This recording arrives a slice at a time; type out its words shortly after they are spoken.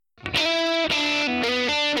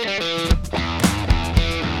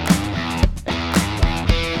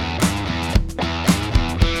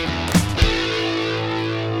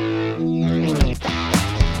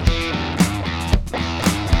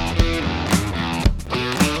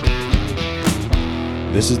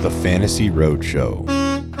This is the Fantasy Roadshow.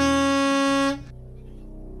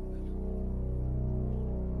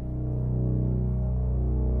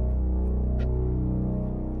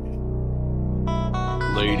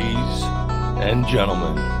 Ladies and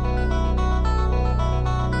gentlemen,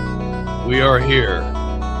 we are here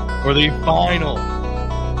for the final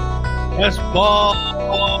Best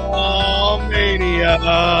Ball Mania.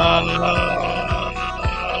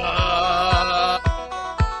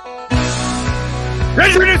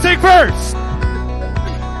 Introducing first,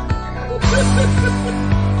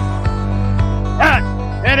 at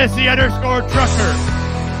Fantasy_Trucker.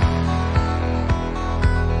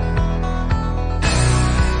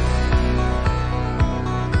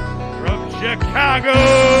 From Chicago,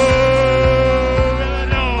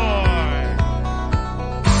 Illinois.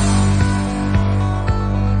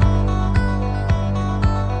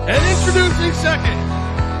 And introducing second,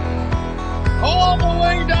 all the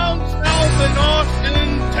way down south in Austin,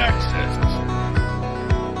 Texas,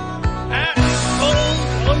 at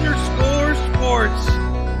Skulls_Sports,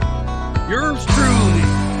 yours truly,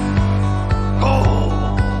 Cole.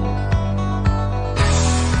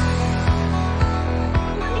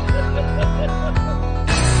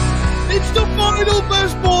 It's the final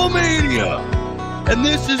Best Ball Mania, and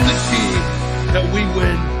this is the team that we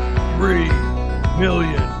win $3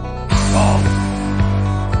 million.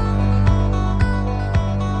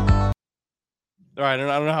 All right, I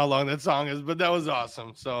don't know how long that song is, but that was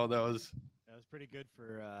awesome. So that was pretty good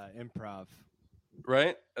for improv.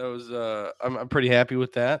 right. That was I'm pretty happy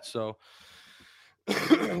with that. So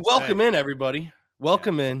welcome in, everybody.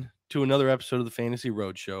 Welcome in to another episode of the Fantasy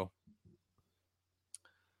Roadshow.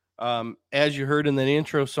 As you heard in the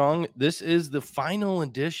intro song, this is the final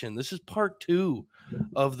edition. This is part 2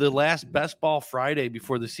 of the last Best Ball Friday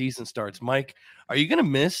before the season starts. Mike, are you gonna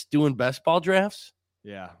miss doing best ball drafts?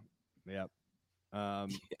 Yeah. Yep.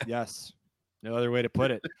 Yes. No other way to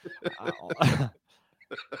put it.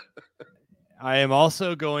 I am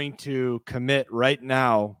also going to commit right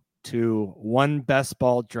now to one best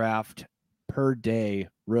ball draft per day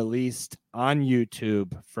released on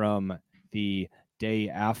YouTube from the day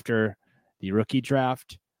after the rookie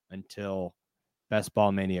draft until Best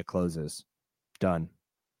Ball Mania closes. Done.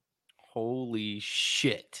 Holy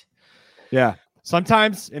shit. Yeah.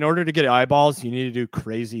 Sometimes in order to get eyeballs, you need to do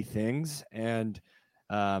crazy things. And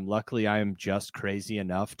luckily, I am just crazy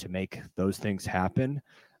enough to make those things happen.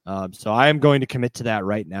 So I am going to commit to that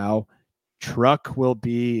right now. Truck will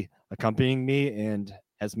be accompanying me in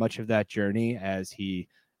as much of that journey as he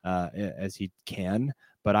can.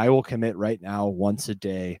 But I will commit right now once a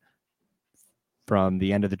day from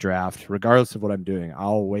the end of the draft, regardless of what I'm doing.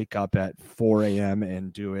 I'll wake up at 4 a.m.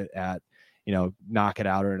 and do it at, knock it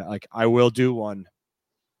out. Or like I will do one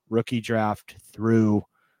rookie draft through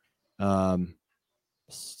whenever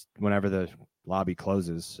the lobby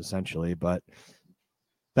closes, essentially. But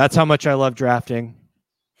that's how much I love drafting.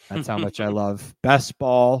 That's how much I love best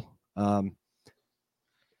ball.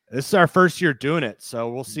 This is our first year doing it, so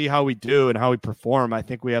we'll see how we do and how we perform. I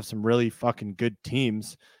think we have some really fucking good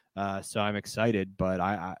teams, so I'm excited. But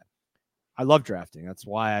I love drafting. That's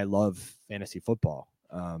why I love fantasy football.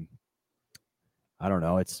 I don't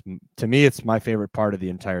know. To me, it's my favorite part of the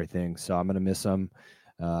entire thing. So I'm gonna miss them.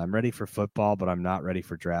 I'm ready for football, but I'm not ready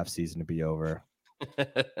for draft season to be over.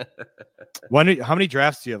 How many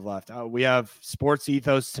drafts do you have left? We have Sports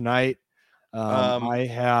Ethos tonight. I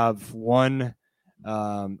have one.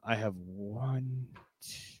 I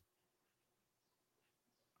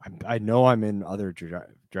know I'm in other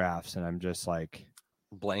drafts, and I'm just like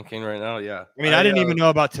blanking right now. Yeah. I mean, I didn't even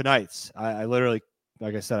know about tonight's. I literally,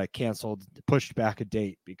 like I said, I pushed back a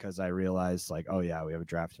date because I realized like, oh yeah, we have a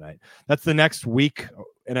draft tonight. That's the next week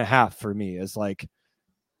and a half for me, is like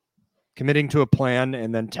committing to a plan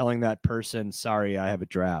and then telling that person, sorry, I have a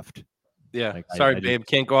draft. Yeah. Like, sorry, babe,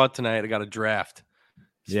 can't go out tonight. I got a draft.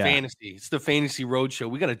 It's fantasy. It's the Fantasy Roadshow.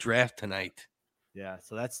 We got a draft tonight. Yeah.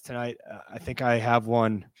 So that's tonight. I think I have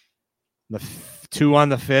one, two on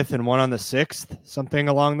the 5th and one on the 6th, something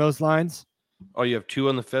along those lines. Oh, you have 2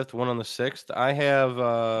 on the 5th, 1 on the 6th. I have.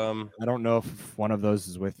 I don't know if one of those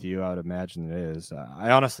is with you. I would imagine it is.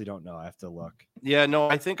 I honestly don't know. I have to look. Yeah, no,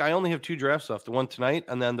 I think I only have 2 drafts left. The one tonight,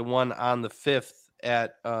 and then the one on the 5th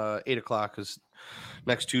at 8:00 is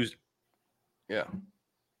next Tuesday. Yeah,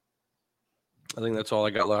 I think that's all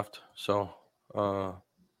I got left. So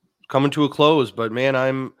coming to a close, but man,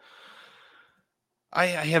 I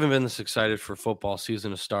haven't been this excited for football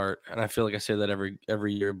season to start, and I feel like I say that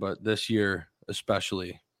every year, but this year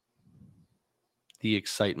especially. the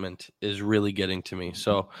excitement is really getting to me.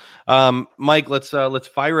 So, Mike, let's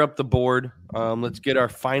fire up the board. Let's get our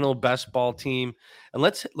final best ball team, and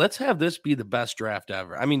let's have this be the best draft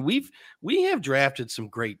ever. I mean, we have drafted some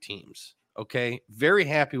great teams. Okay, very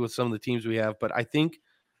happy with some of the teams we have, but I think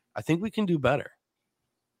we can do better.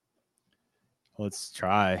 Let's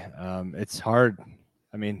try. It's hard.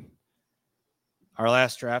 I mean, our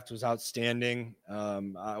last draft was outstanding.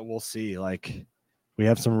 We'll see. Like, we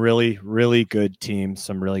have some really, really good teams,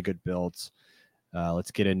 some really good builds.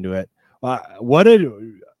 Let's get into it. I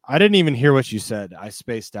didn't even hear what you said. I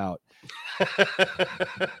spaced out.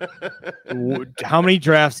 How many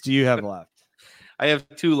drafts do you have left? I have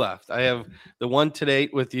 2 left. I have the one today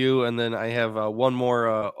with you, and then I have one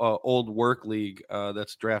more old work league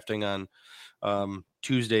that's drafting on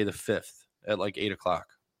Tuesday the 5th at like 8:00.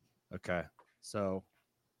 Okay. So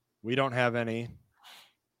we don't have any.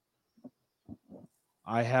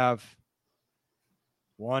 I have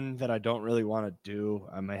one that I don't really want to do.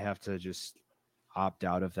 I may have to just opt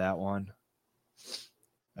out of that one.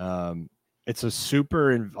 It's a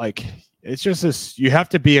super, like, it's just this, you have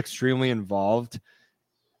to be extremely involved.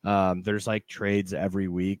 There's like trades every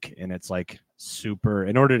week, and it's like super,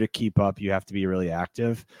 in order to keep up, you have to be really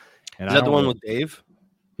active. And Is that the one with Dave?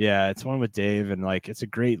 Yeah, it's one with Dave, and like, it's a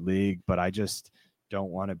great league, but I just don't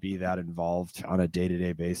want to be that involved on a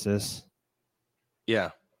day-to-day basis. Yeah,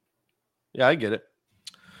 I get it.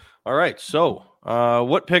 All right, so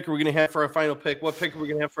what pick are we going to have for our final pick? What pick are we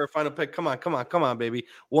going to have for our final pick? Come on, baby.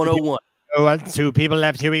 101. Oh, 2 people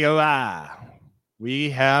left. Here we go. We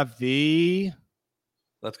have the...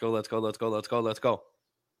 Let's go.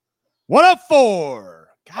 104.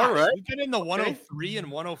 Gosh, all right. We've been in the 103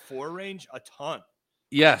 and 104 range a ton.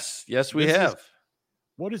 Yes, we have.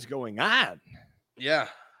 What is going on? Yeah.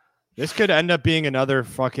 This could end up being another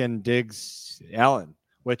fucking Diggs Allen,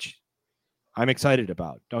 which I'm excited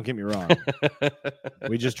about. Don't get me wrong.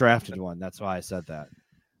 We just drafted one. That's why I said that.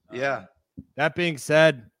 Yeah. That being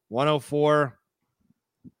said, 104.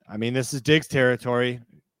 I mean, this is Diggs territory.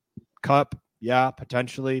 Cup, yeah,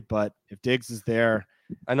 potentially. But if Diggs is there.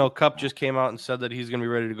 I know Cup just came out and said that he's going to be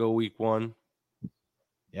ready to go week 1.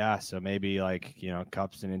 Yeah, so maybe like,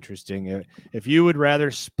 Cup's an interesting. If you would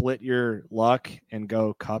rather split your luck and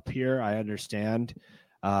go Cup here, I understand.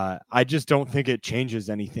 I just don't think it changes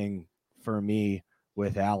anything for me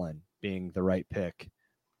with Allen being the right pick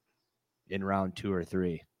in round 2 or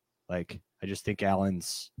 3. Like, I just think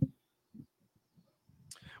Allen's.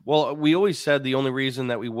 Well, we always said the only reason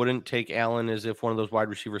that we wouldn't take Allen is if one of those wide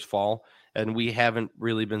receivers fall, and we haven't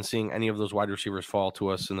really been seeing any of those wide receivers fall to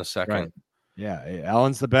us in the second. Right. Yeah,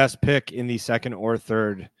 Allen's the best pick in the second or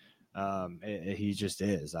third. He just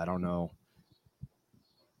is. I don't know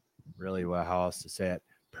really how else to say it.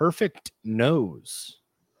 Perfect nose.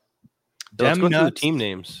 Let's go through the team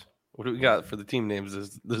names. What do we got for the team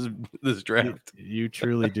names this draft? You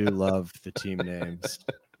truly do love the team names.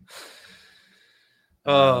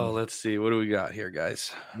 Let's see. What do we got here,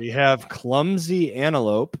 guys? We have Clumsy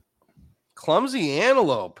Antelope.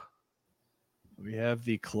 We have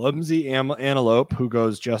the Clumsy Antelope, who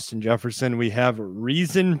goes Justin Jefferson. We have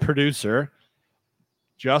Reason Producer,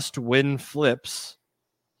 Just Win Flips,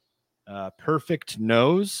 Perfect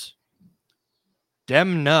Nose,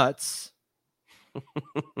 Dem Nuts.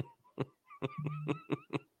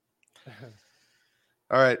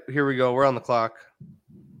 All right, here we go. We're on the clock.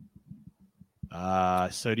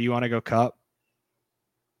 So do you want to go Cup?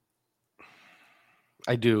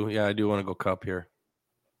 I do. Yeah, I do want to go Cup here.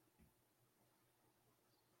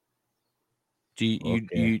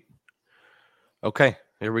 Okay,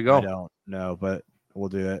 here we go. I don't know, but we'll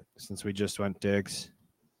do it since we just went Diggs.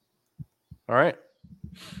 All right.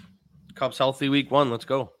 Cubs healthy week 1. Let's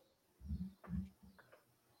go.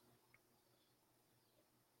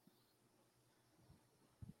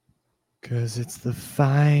 Because it's the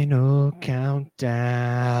final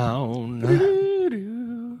countdown.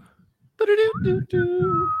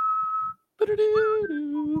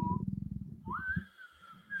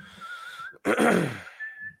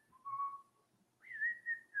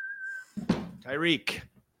 Tyreek.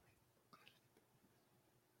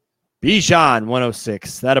 Bijan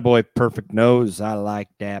 106. That a boy, perfect nose. I like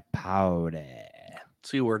that powder.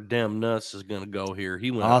 See where Dem Nuts is going to go here. He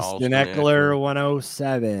went Austin Eckler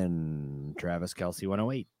 107. Travis Kelce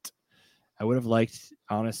 108. I would have liked,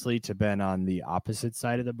 honestly, to been on the opposite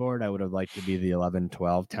side of the board. I would have liked to be the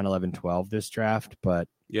 11-12, 10-11-12 this draft, but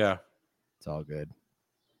yeah, it's all good.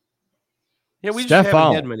 Yeah, we just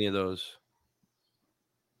haven't had many of those.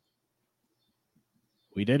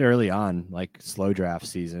 We did early on, like slow draft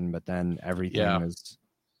season, but then everything was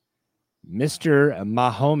Mr.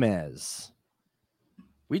 Mahomes.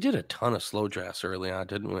 We did a ton of slow drafts early on,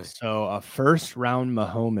 didn't we? So a first round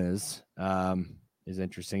Mahomes is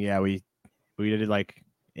interesting. Yeah, we did like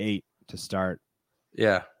 8 to start.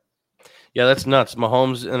 Yeah. Yeah, that's nuts.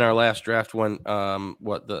 Mahomes in our last draft went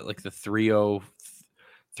the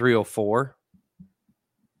 304.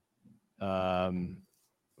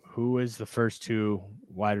 Who was the first two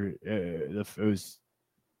wide? It was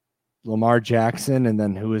Lamar Jackson, and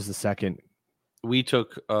then who was the second? We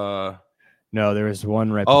took No, there was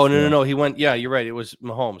one right. Oh, before. no. He went. Yeah, you're right. It was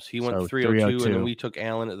Mahomes. He went So 302, and then we took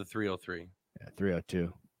Allen at the 303. Yeah,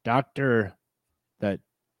 302. Doctor, that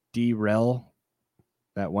D-Rel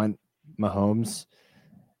that went Mahomes.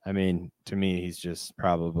 I mean, to me, he's just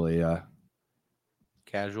probably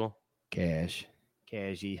Casual.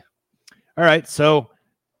 Cashy. All right, so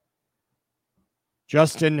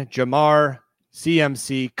Justin, Jamar,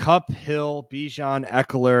 CMC, Cup, Hill, Bijan,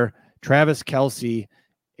 Eckler, Travis Kelce,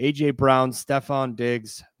 AJ Brown, Stephon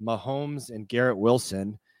Diggs, Mahomes, and Garrett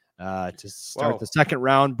Wilson. To start the second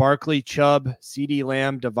round, Barkley, Chubb, CeeDee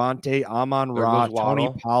Lamb, Devontae, Amon-Ra, Tony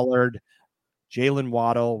Pollard, Jalen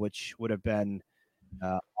Waddle, which would have been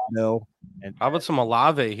Otto. And how about some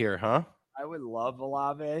Olave here, huh? I would love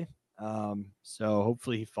Olave. So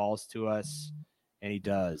hopefully he falls to us, and he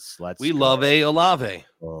does. We love Olave.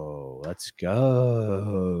 Oh, let's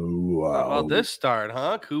go. How about this start,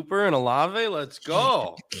 huh? Cooper and Olave, let's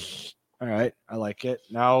go. All right, I like it.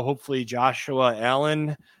 Now, hopefully Joshua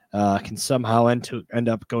Allen can somehow end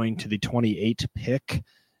up going to the 28 pick.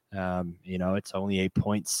 It's only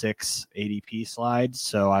 8.6 ADP slide,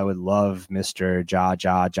 so I would love Mr. Josh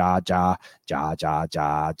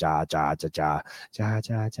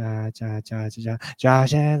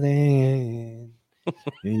Allen.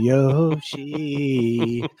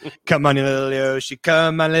 Yoshi, come on, little Yoshi,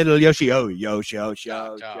 come on, little Yoshi. Oh, Yoshi, Yoshi.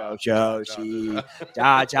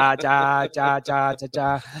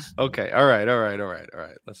 Okay, all right.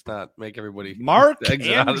 Let's not make everybody. Mark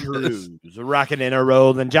Andrews rocking in a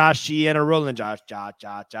roll, and Joshy in a roll, and Josh.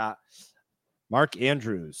 Mark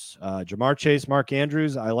Andrews, Jamar Chase, Mark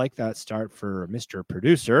Andrews. I like that start for Mr.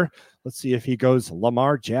 Producer. Let's see if he goes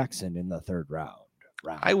Lamar Jackson in the third round.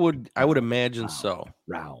 I would imagine so.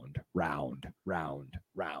 Round.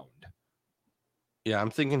 Yeah, I'm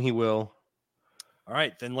thinking he will. All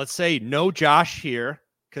right, then let's say no Josh here,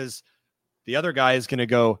 because the other guy is going to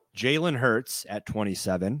go Jalen Hurts at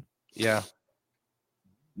 27. Yeah.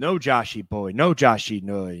 No Joshy boy. No Joshy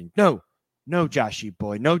boy. No Joshy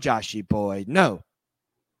boy. No Joshy boy. No.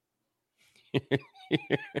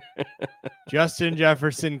 Justin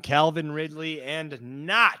Jefferson, Calvin Ridley, and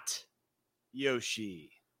not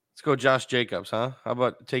Yoshi. Let's go Josh Jacobs, huh? How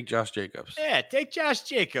about take Josh Jacobs? Yeah, take Josh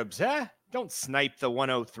Jacobs, huh? Don't snipe the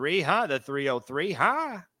 103, huh? The 303,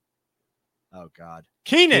 huh? Oh, God.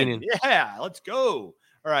 Keenan. Yeah, let's go.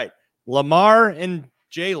 All right. Lamar and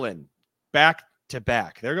Jalen back to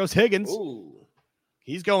back. There goes Higgins. Ooh.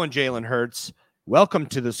 He's going Jalen Hurts. Welcome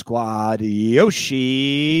to the squad,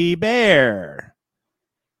 Yoshi Bear.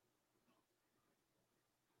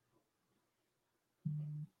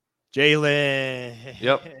 Jalen.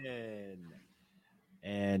 Yep.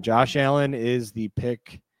 And Josh Allen is the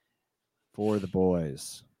pick for the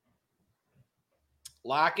boys.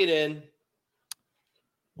 Lock it in.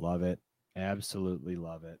 Love it. Absolutely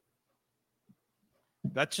love it.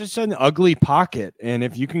 That's just an ugly pocket. And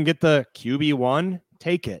if you can get the QB1,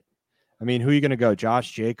 take it. I mean, who are you going to go?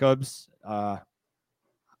 Josh Jacobs? I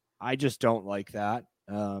just don't like that.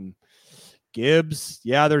 Gibbs,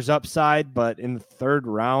 yeah, there's upside, but in the third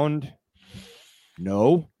round,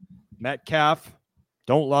 no. Metcalf,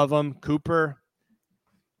 don't love him. Cooper,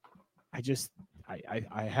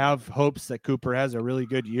 I have hopes that Cooper has a really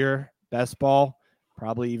good year. Best ball,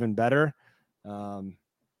 probably even better. I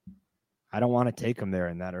don't want to take him there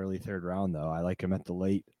in that early third round, though. I like him at the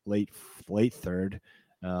late third.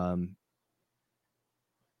 I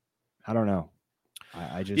don't know.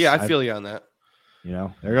 I feel you on that.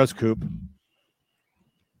 There goes Coop.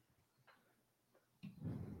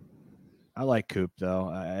 I like Coop, though.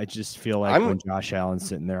 I just feel like when Josh Allen's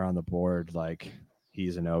sitting there on the board, like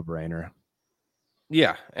he's a no-brainer.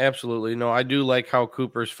 Yeah, absolutely. No, I do like how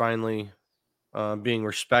Cooper's finally being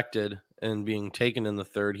respected and being taken in the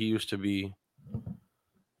third. He used to be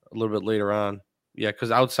a little bit later on. Yeah, because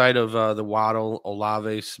outside of the Waddle,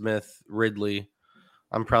 Olave, Smith, Ridley,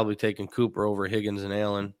 I'm probably taking Cooper over Higgins and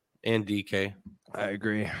Allen and DK. I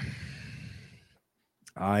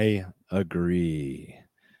agree.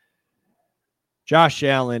 Josh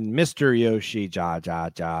Allen, Mr. Yoshi,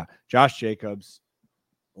 Josh Jacobs,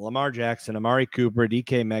 Lamar Jackson, Amari Cooper,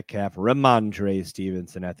 DK Metcalf, Ramondre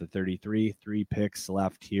Stevenson at the 33. 3 picks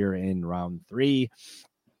left here in round 3.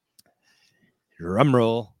 Drum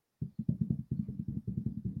roll.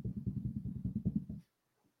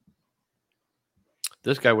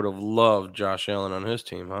 This guy would have loved Josh Allen on his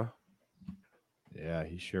team, huh? Yeah,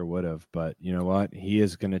 he sure would have. But you know what? He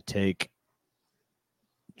is going to take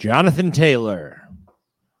Jonathan Taylor.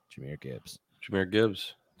 Jahmyr Gibbs. Jahmyr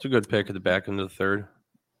Gibbs. It's a good pick at the back end of the third.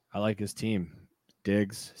 I like his team.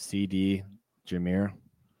 Diggs, CD, Jahmyr.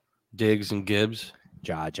 Diggs and Gibbs.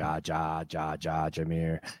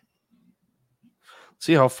 Jahmyr.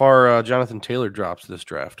 See how far Jonathan Taylor drops this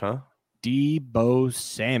draft, huh? Debo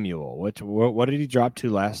Samuel. What did he drop to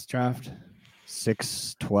last draft?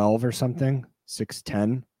 6'12" or something?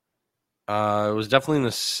 6'10"? It was definitely in the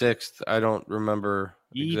 6th. I don't remember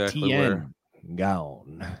exactly where.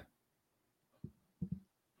 Gone.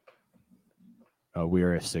 Oh, we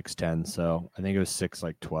were a 6'10", so I think it was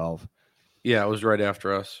 6'12". Yeah, it was right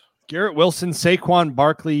after us. Garrett Wilson, Saquon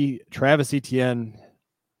Barkley, Travis Etienne,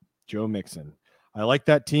 Joe Mixon. I like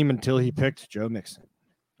that team until he picked Joe Mixon.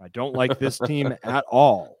 I don't like this team at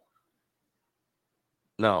all.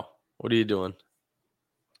 No. What are you doing?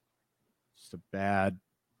 Just a bad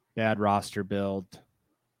roster build.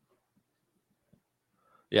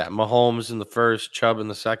 Yeah, Mahomes in the first, Chubb in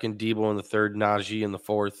the second, Debo in the third, Najee in the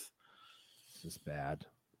fourth. This is bad.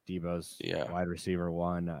 Debo's Yeah. wide receiver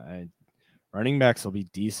 1. Running backs will be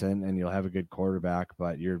decent, and you'll have a good quarterback,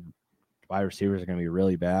 but your wide receivers are going to be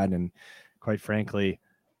really bad. And quite frankly,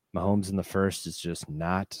 Mahomes in the first is just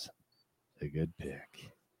not a good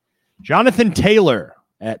pick. Jonathan Taylor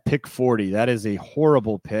at pick 40. That is a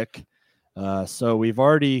horrible pick. So we've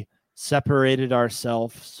already separated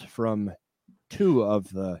ourselves from 2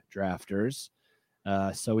 of the drafters.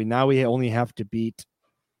 So we only have to beat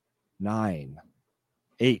 8.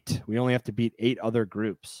 We only have to beat 8 other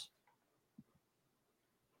groups.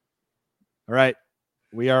 All right.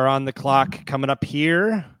 We are on the clock coming up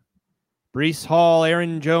here. Breece Hall,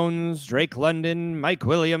 Aaron Jones, Drake London, Mike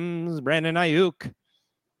Williams, Brandon Ayuk.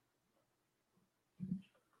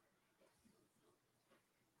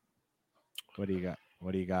 What do you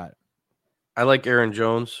got? I like Aaron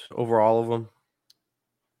Jones over all of them.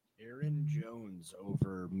 Aaron Jones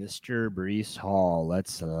over Mr. Breece Hall.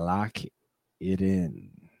 Let's lock it in.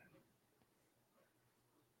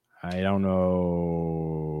 I don't know.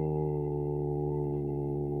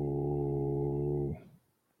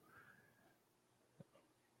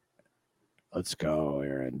 Let's go,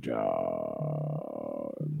 Aaron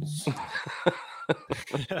Jones.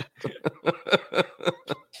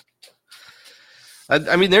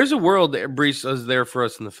 I mean, there's a world that Breece is there for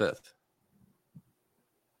us in the 5th.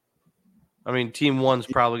 I mean, team 1's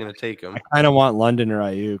probably going to take him. I kind of want London or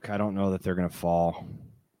Ayuk. I don't know that they're going to fall.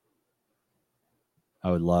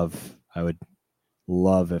 I would love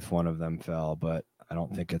if one of them fell, but I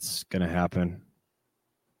don't think it's going to happen.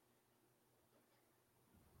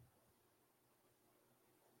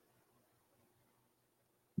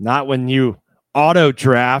 Not when you auto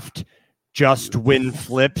draft just win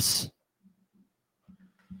flips.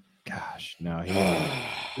 Gosh, no,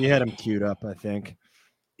 he had him queued up, I think.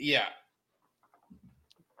 Yeah.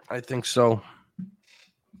 I think so.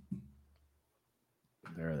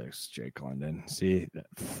 There's Jake London. See, that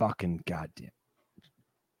fucking goddamn.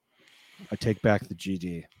 I take back the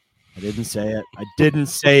GD. I didn't say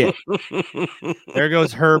it. There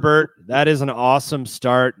goes Herbert. That is an awesome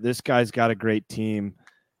start. This guy's got a great team.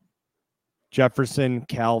 Jefferson,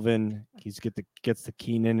 Calvin. Gets the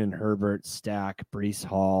Keenan and Herbert stack. Breece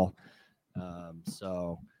Hall.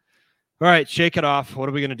 All right, shake it off. What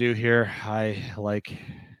are we gonna do here? I like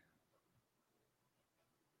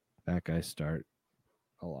that guy start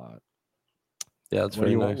a lot. Yeah, that's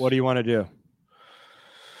very nice. What do you want to do?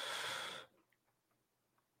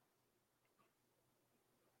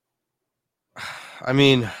 I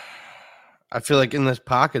mean, I feel like in this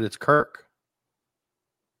pocket, it's Kirk.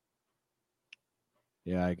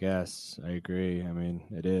 Yeah, I guess. I agree. I mean,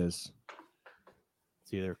 it is.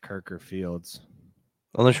 It's either Kirk or Fields.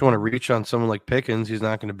 Unless you want to reach on someone like Pickens, he's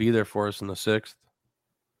not going to be there for us in the 6th.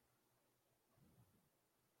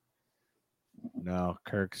 No,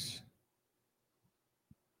 Kirk's.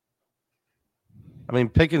 I mean,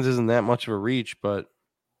 Pickens isn't that much of a reach, but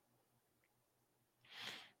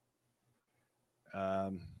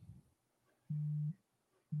Oh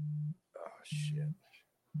shit!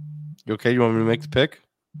 you okay? You want me to make the pick?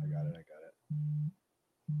 I got it.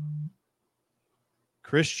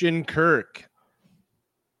 Christian Kirk.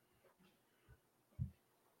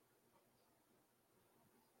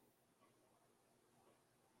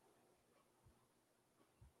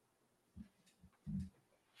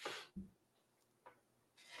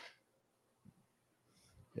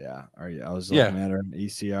 Yeah. I was looking at her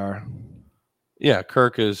ECR. Yeah,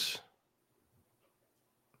 Kirk is.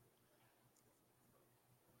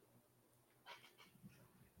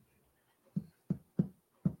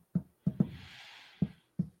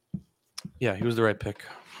 Yeah, he was the right pick.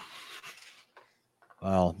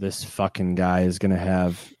 Well, this fucking guy is going to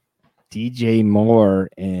have DJ Moore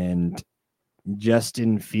and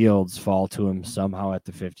Justin Fields fall to him somehow at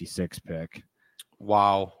the 56 pick.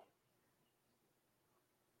 Wow.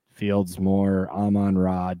 Fields, Moore,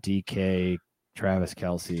 Amon-Ra, DK, Travis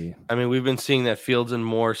Kelce. I mean, we've been seeing that Fields and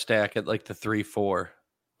Moore stack at like the 3-4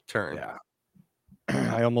 turn. Yeah.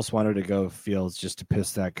 I almost wanted to go Fields just to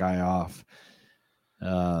piss that guy off.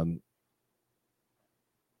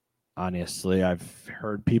 Honestly, I've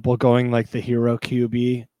heard people going like the hero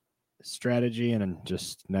QB strategy, and I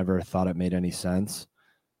just never thought it made any sense.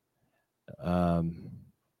 But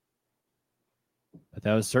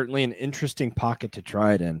that was certainly an interesting pocket to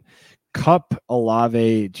try it in. Kupp,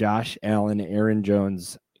 Olave, Josh Allen, Aaron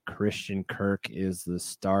Jones, Christian Kirk is the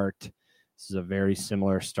start. This is a very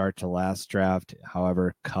similar start to last draft.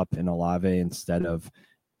 However, Kupp and Olave instead of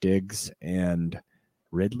Diggs and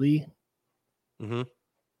Ridley. Mm-hmm.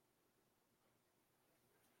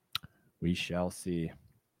 We shall see.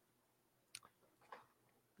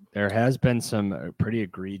 There has been some pretty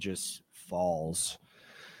egregious falls,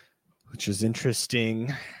 which is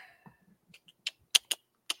interesting.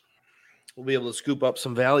 We'll be able to scoop up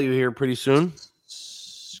some value here pretty soon.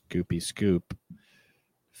 Scoopy scoop.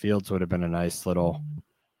 Fields would have been a nice little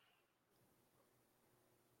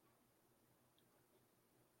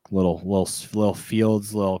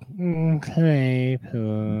Fields, little okay.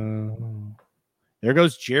 There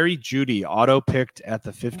goes Jerry Jeudy, auto-picked at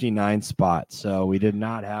the 59 spot. So we did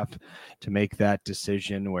not have to make that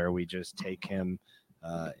decision where we just take him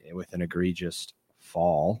with an egregious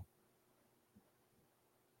fall.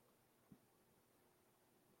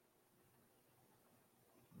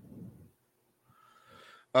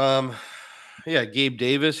 Yeah, Gabe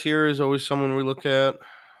Davis here is always someone we look at.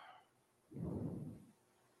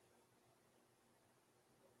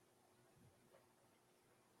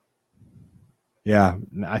 Yeah,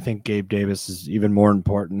 I think Gabe Davis is even more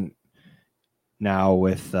important now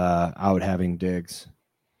with out having Diggs.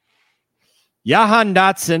 Jahan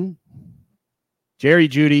Dotson, Jerry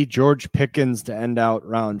Jeudy, George Pickens to end out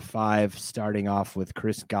round 5, starting off with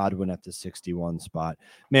Chris Godwin at the 61 spot.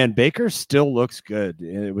 Man, Baker still looks good,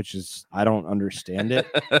 which is, I don't understand it.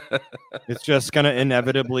 It's just going to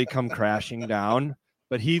inevitably come crashing down,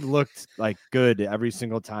 but he looked like good every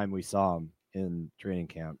single time we saw him in training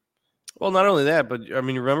camp. Well, not only that, but I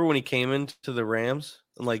mean, remember when he came into the Rams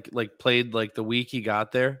and like played like the week he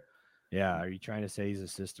got there? Yeah, are you trying to say he's a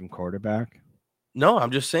system quarterback? No,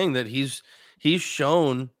 I'm just saying that he's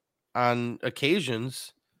shown on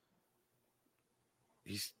occasions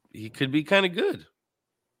he could be kind of good.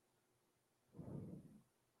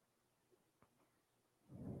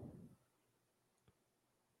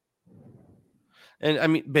 And I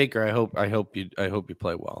mean, Baker, I hope you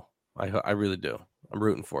play well. I really do. I'm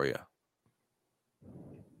rooting for you.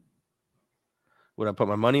 Would I put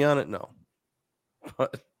my money on it? No.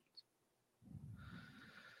 But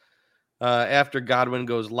after Godwin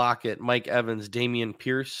goes Lockett, Mike Evans, Damian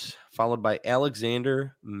Pierce, followed by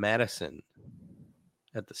Alexander Madison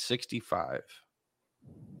at the 65.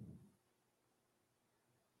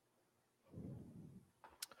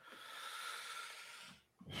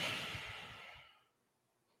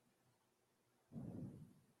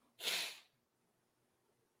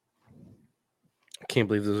 I can't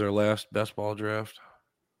believe this is our last best ball draft.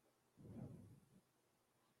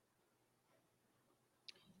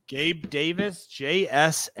 Gabe Davis,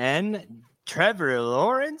 JSN, Trevor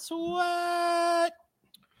Lawrence, what?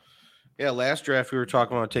 Yeah, last draft we were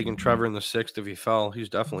talking about taking Trevor in the 6th if he fell. He's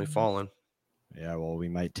definitely fallen. Yeah, well, we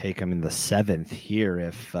might take him in the 7th here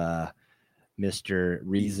if Mr.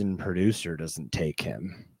 Reason Producer doesn't take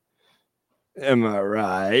him. Am I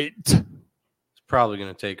right? It's probably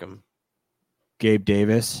going to take him. Gabe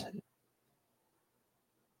Davis.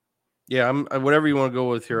 Yeah, I'm whatever you want to go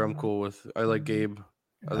with here. I'm cool with. I like Gabe.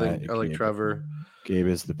 I like Gabe. Trevor. Gabe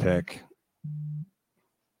is the pick.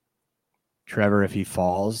 Trevor, if he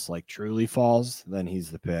falls, like truly falls, then he's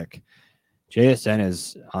the pick. JSN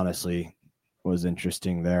is honestly was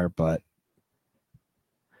interesting there, but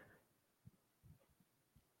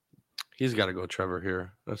he's got to go Trevor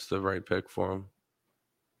here. That's the right pick for him.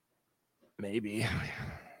 Maybe.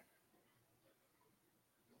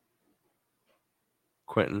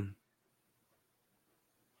 Quentin.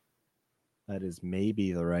 That is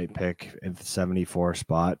maybe the right pick at the 74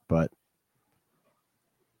 spot, but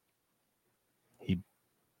he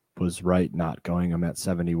was right not going him at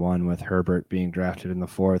 71 with Herbert being drafted in the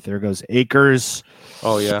 4th. There goes Akers.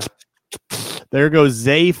 Oh, yeah. There goes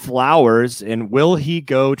Zay Flowers. And will he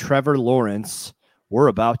go Trevor Lawrence? We're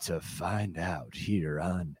about to find out here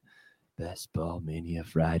on Best Ball Mania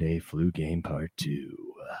Friday Flu Game Part 2.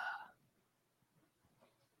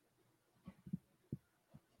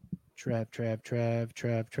 Trevor.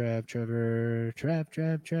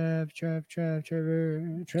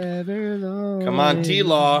 Come on,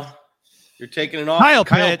 T-Law. You're taking it off. Kyle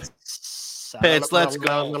Pitts. Pitts, let's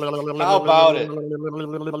go. How about it?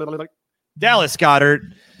 Dallas Goedert.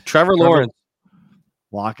 Trevor Lawrence.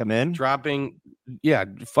 Lock him in. Dropping,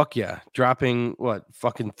 Dropping,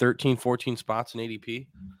 fucking 13, 14 spots in ADP?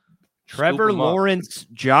 Trevor Lawrence,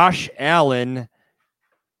 Josh Allen,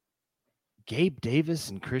 Gabe Davis,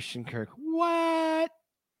 and Christian Kirk. What?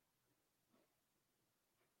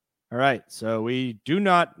 All right. So we do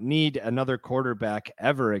not need another quarterback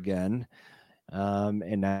ever again.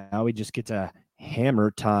 And now we just get to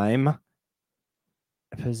hammer time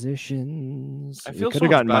positions. I feel could so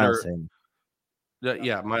have gotten much better. Miles in.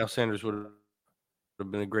 Yeah, Miles Sanders would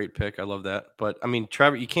have been a great pick. I love that. But, I mean,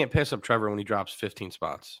 Trevor, you can't pass up Trevor when he drops 15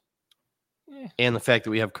 spots. And the fact that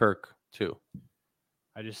we have Kirk, too.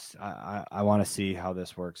 I want to see how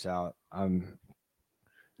this works out.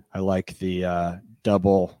 I like the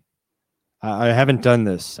double. I haven't done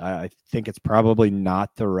this. I think it's probably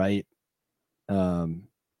not the right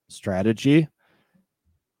strategy.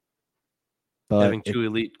 But having two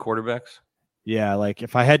elite quarterbacks. Yeah, like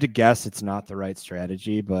if I had to guess, it's not the right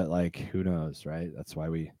strategy, but like who knows, right? That's why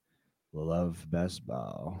we love best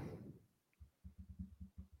ball.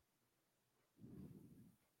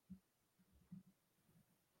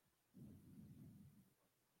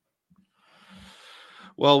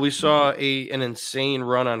 Well, we saw an insane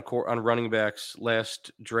run on running backs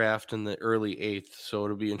last draft in the early 8th, so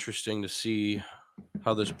it'll be interesting to see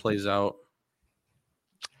how this plays out.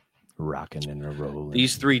 Rocking and a rolling.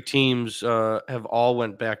 These three teams have all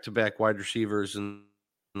went back-to-back wide receivers in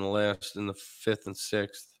the 5th and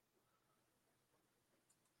 6th.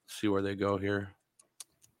 See where they go here.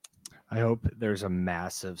 I hope there's a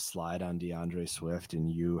massive slide on DeAndre Swift,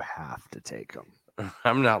 and you have to take him.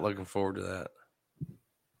 I'm not looking forward to that.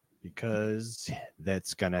 Because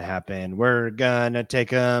that's going to happen. We're going to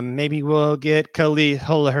take him. Maybe we'll get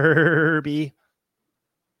Khalil Herbie.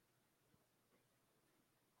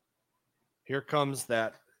 Here comes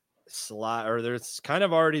that slide, or there's kind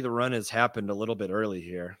of already the run has happened a little bit early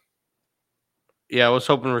here. Yeah, I was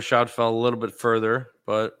hoping Rashad fell a little bit further,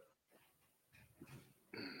 but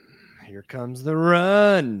here comes the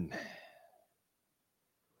run.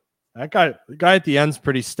 That the guy at the end's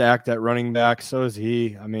pretty stacked at running back. So is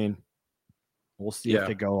he. I mean, we'll see if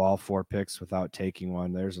they go all 4 picks without taking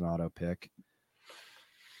one. There's an auto pick.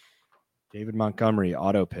 David Montgomery,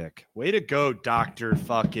 auto pick. Way to go, Dr.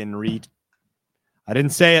 fucking Reed. I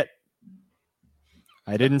didn't say it.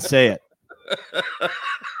 I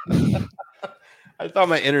thought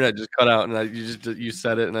my internet just cut out, and you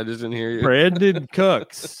said it, and I just didn't hear you. Brandon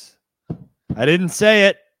Cooks. I didn't say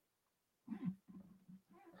it.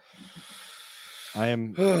 I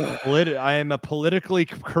am a politically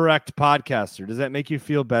correct podcaster. Does that make you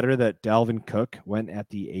feel better that Dalvin Cook went at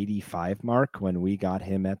the 85 mark when we got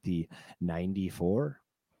him at the 94?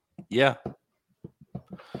 Yeah.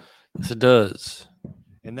 Yes, it does.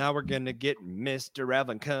 And now we're going to get Mr.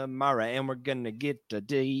 Alvin Kamara, and we're going to get the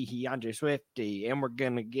DeAndre Swifty, and we're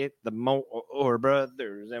going to get the Moore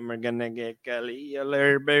brothers, and we're going to get Khalil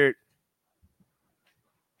Herbert.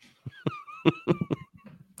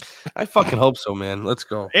 I fucking hope so, man. Let's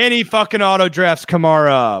go. Any fucking auto drafts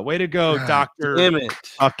Kamara. Way to go, Dr. Damn it.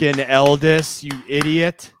 Fucking Eldis, you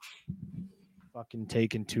idiot. Fucking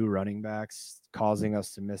taking 2 running backs, causing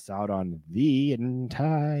us to miss out on the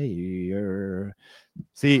entire.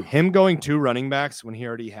 See, him going 2 running backs when he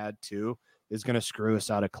already had 2 is going to screw us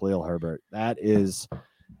out of Khalil Herbert. That is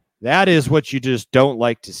what you just don't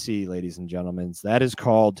like to see, ladies and gentlemen. That is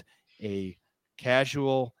called a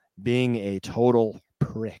casual being a total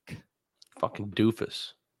prick. Fucking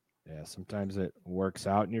doofus. Yeah, sometimes it works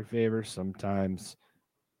out in your favor. Sometimes,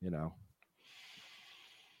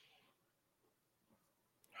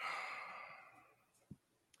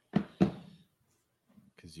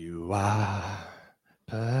 Because you are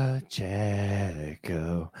Pacheco,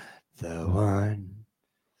 the one.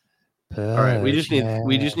 All right, we just need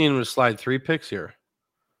him to slide 3 picks here.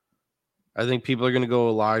 I think people are going to go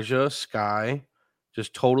Elijah, Sky.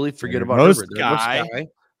 Just totally forget about Herbert. Sky.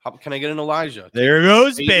 How can I get an Elijah? There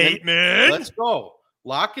goes Bateman. Let's go.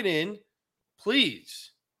 Lock it in,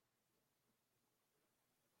 please.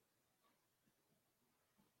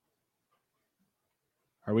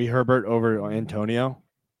 Are we Herbert over Antonio?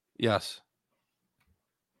 Yes.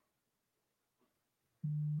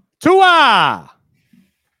 Tua!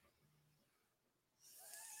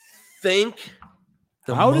 Thank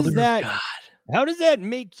the How mother does that? of God. How does that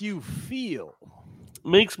make you feel?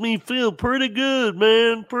 Makes me feel pretty good,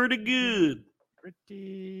 man. Pretty good.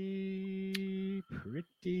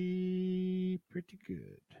 Pretty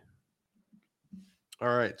good.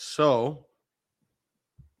 All right, so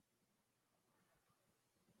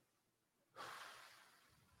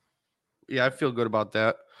yeah, I feel good about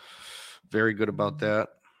that. Very good about that.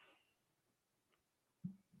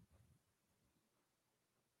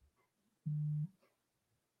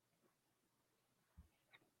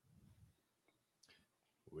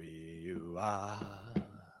 You are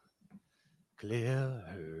clear,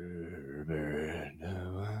 Herbert.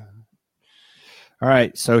 All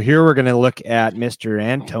right, so here we're going to look at Mr.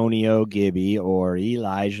 Antonio Gibby or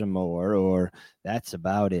Elijah Moore, or that's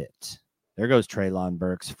about it. There goes Treylon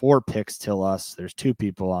Burks. 4 picks till us. There's 2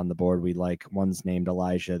 people on the board we like. One's named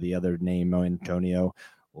Elijah, the other named Antonio.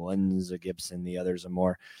 One's a Gibson, the other's a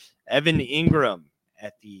Moore. Evan Ingram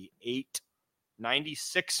at the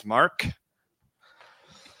 896 mark.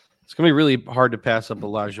 It's going to be really hard to pass up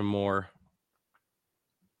Elijah Moore.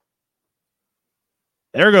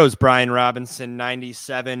 There goes Brian Robinson,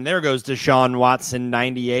 97. There goes Deshaun Watson,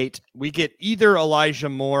 98. We get either Elijah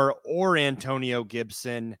Moore or Antonio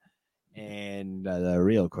Gibson. And the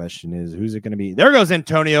real question is, who's it going to be? There goes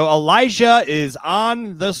Antonio. Elijah is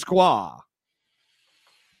on the squaw.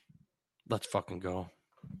 Let's fucking go.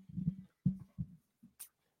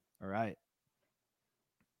 All right.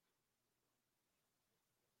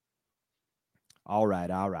 All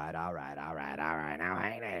right.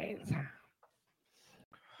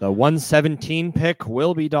 The 117 pick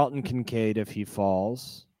will be Dalton Kincaid if he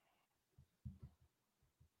falls.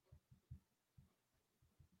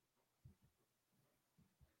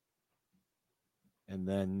 And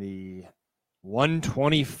then the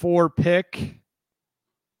 124 pick.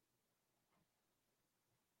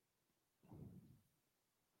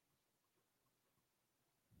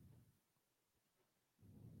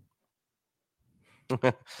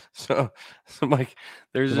 so Mike,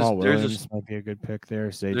 there's Williams might be a good pick there.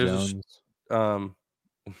 Zay Jones. I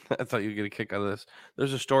thought you'd get a kick out of this.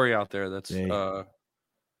 There's a story out there that's hitting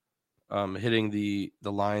the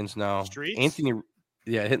lines now. Streets?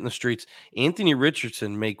 Hitting the streets. Anthony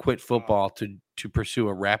Richardson may quit football to pursue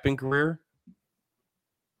a rapping career.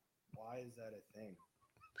 Why is that a thing?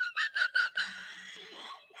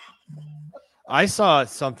 I saw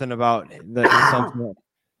something about that.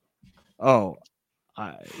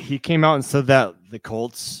 He came out and said that the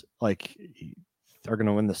Colts are going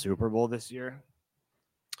to win the Super Bowl this year.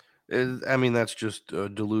 I mean, that's just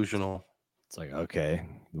delusional. It's like, okay,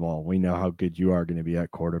 well, we know how good you are going to be at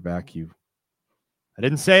quarterback. I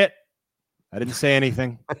didn't say it. I didn't say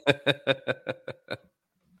anything.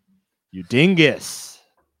 You dingus.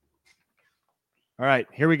 All right,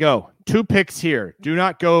 here we go. 2 picks here. Do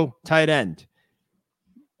not go tight end.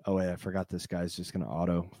 Oh, wait, I forgot this guy's just going to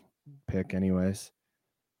auto pick anyways.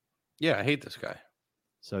 Yeah, I hate this guy.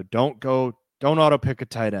 So don't auto pick a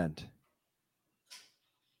tight end.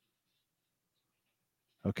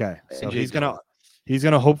 Okay. So he's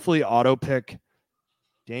gonna hopefully auto pick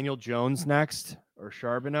Daniel Jones next or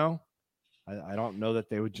Charbonneau. I don't know that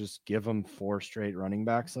they would just give him 4 straight running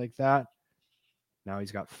backs like that. Now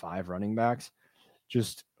he's got 5 running backs.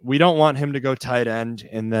 Just we don't want him to go tight end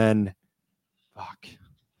and then fuck.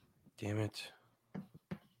 Damn it.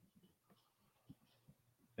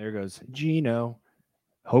 There goes Gino.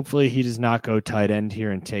 Hopefully he does not go tight end here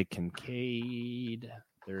and take Kincaid.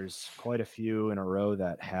 There's quite a few in a row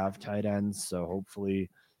that have tight ends, so hopefully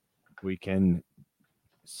we can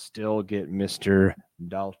still get Mr.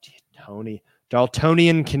 Daltonian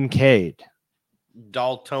Kincaid.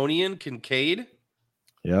 Daltonian Kincaid?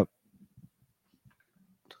 Yep.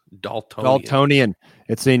 Daltonian.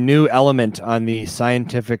 It's a new element on the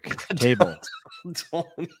scientific table.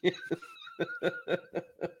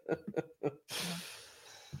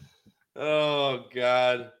 Oh,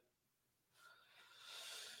 God.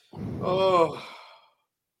 Oh.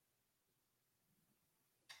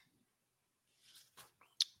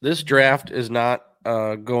 This draft is not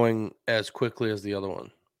going as quickly as the other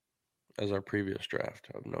one, as our previous draft,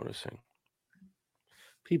 I'm noticing.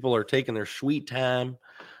 People are taking their sweet time.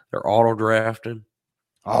 They're auto drafting.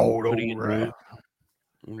 Auto draft.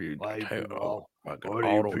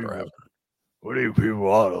 What are you people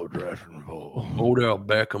auto drafting for? Odell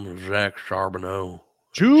Beckham and Zach Charbonneau.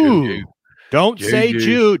 Jude. Don't say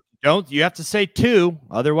Jude. You have to say 2.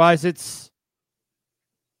 Otherwise it's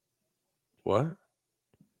what?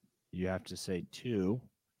 You have to say 2.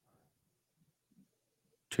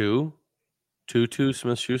 2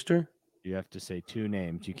 Smith-Schuster. You have to say 2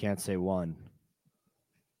 names. You can't say 1.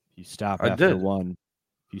 If you stop I after did. 1,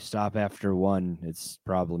 if you stop after 1, it's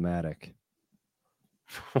problematic.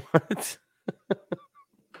 What?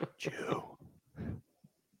 Jew.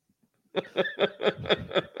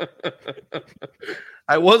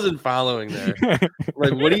 I wasn't following there.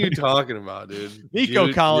 Like, what are you talking about, dude?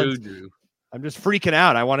 Nico Collins. Jew. I'm just freaking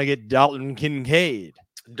out. I want to get Dalton Kincaid.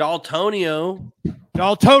 Daltonio.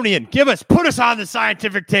 Daltonian. Put us on the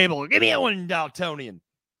scientific table. Give me one Daltonian.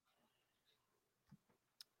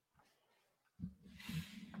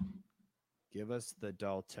 Give us the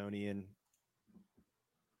Daltonian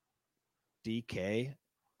DK.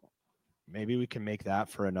 Maybe we can make that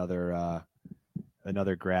for another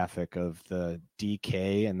graphic of the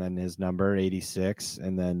DK and then his number 86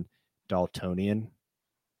 and then Daltonian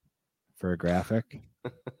for a graphic.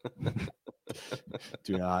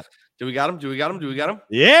 Do not. Do we got him?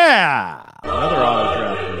 Yeah. Another auto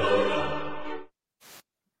draft.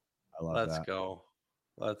 I love Let's that.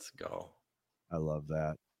 Let's go. I love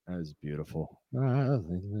that. That is beautiful.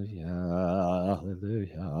 Hallelujah.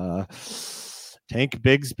 Hallelujah. Tank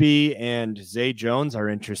Bigsby and Zay Jones are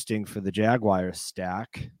interesting for the Jaguars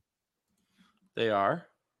stack. They are.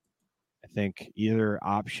 I think either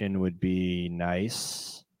option would be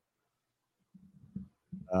nice.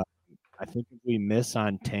 I think if we miss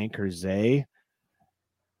on Tank or Zay,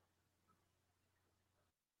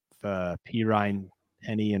 P. Ryan,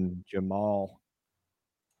 Penny, and Jamal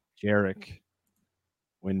Jarek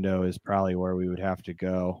window is probably where we would have to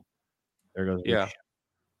go. There goes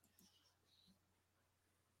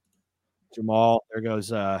Jamal. There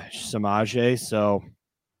goes Samaje. So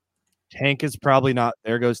Tank is probably not.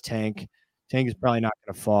 There goes Tank. Tank is probably not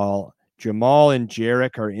going to fall. Jamal and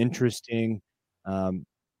Jarek are interesting.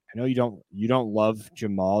 I know you don't love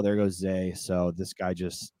Jamal. There goes Zay. So this guy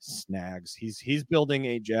just snags. He's building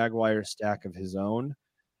a Jaguar stack of his own.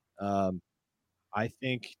 I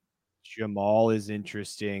think Jamal is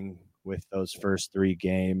interesting with those first 3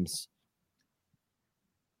 games.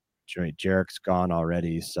 Jarek's gone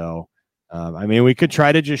already, so I mean we could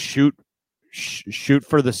try to just shoot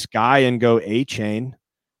for the sky and go A-chain.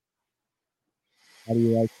 How do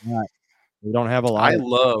you like that? We don't have a lot. I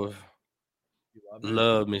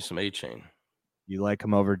love me some A-chain. You like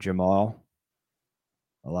him over Jamal?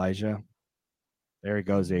 Elijah? There he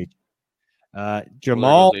goes, A-chain.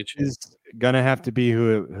 Jamal is gonna have to be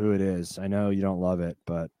who it is. I know you don't love it,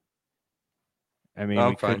 but I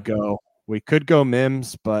mean we could go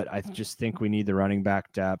Mims, but I just think we need the running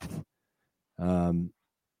back depth. What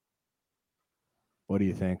do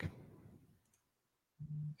you think?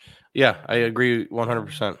 Yeah, I agree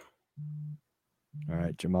 100%. All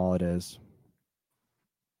right, Jamal it is.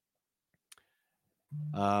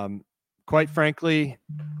 Quite frankly,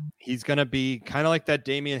 he's going to be kind of like that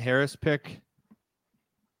Damian Harris pick.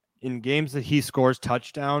 In games that he scores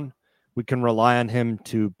touchdown, we can rely on him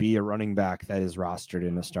to be a running back that is rostered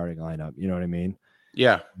in a starting lineup. You know what I mean?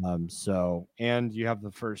 Yeah. So, and you have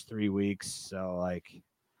the first 3 weeks. So, like,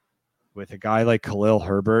 with a guy like Khalil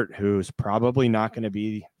Herbert, who's probably not going to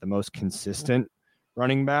be the most consistent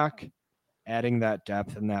running back, adding that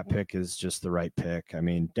depth in that pick is just the right pick. I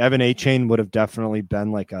mean, Devin A-Chain would have definitely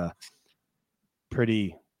been like a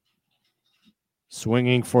pretty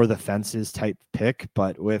swinging for the fences type pick,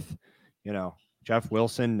 but with, Jeff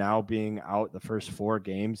Wilson now being out the first 4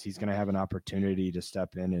 games, he's going to have an opportunity to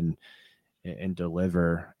step in and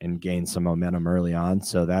deliver and gain some momentum early on.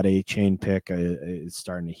 So that A-Chain pick is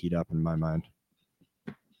starting to heat up in my mind.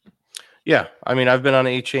 Yeah. I mean, I've been on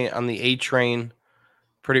the A-Train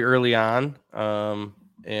pretty early on.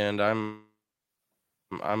 And I'm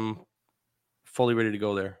fully ready to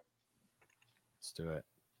go there. Let's do it.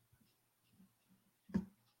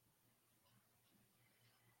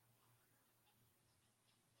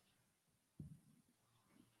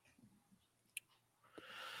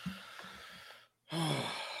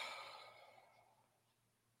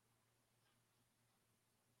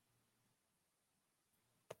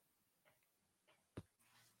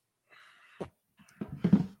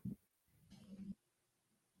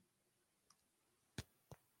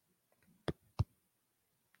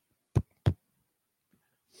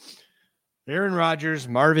 Aaron Rodgers,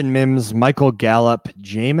 Marvin Mims, Michael Gallup,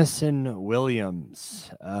 Jameson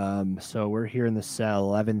Williams. So we're here in the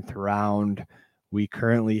 11th round. We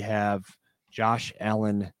currently have Josh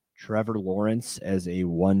Allen, Trevor Lawrence as a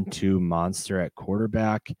 1-2 monster at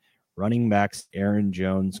quarterback. Running backs, Aaron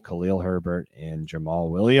Jones, Khalil Herbert, and Jamal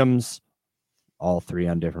Williams. All 3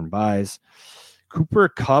 on different buys. Cooper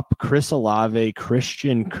Kupp, Chris Olave,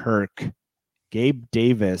 Christian Kirk, Gabe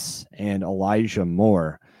Davis, and Elijah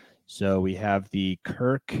Moore. So we have the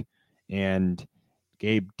Kirk and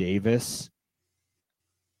Gabe Davis.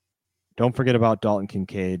 Don't forget about Dalton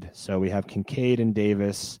Kincaid. So we have Kincaid and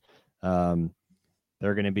Davis. They're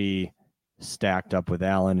going to be stacked up with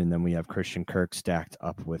Allen, and then we have Christian Kirk stacked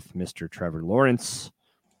up with Mr. Trevor Lawrence.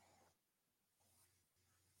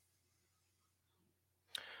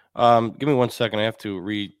 Give me 1 second. I have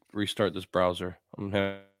to restart this browser. I'm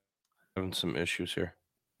having some issues here.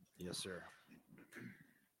 Yes, sir.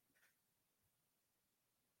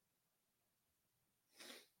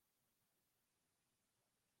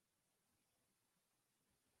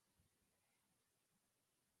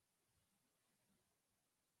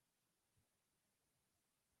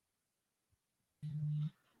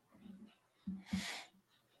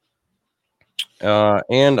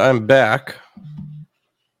 And I'm back.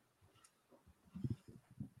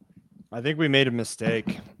 I think we made a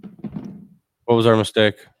mistake. What was our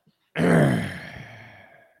mistake?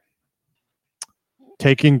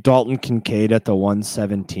 Taking Dalton Kincaid at the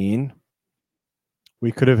 117.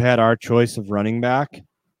 We could have had our choice of running back,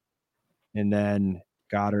 and then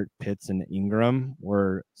Goddard, Pitts, and Ingram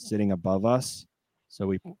were sitting above us. So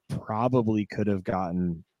we probably could have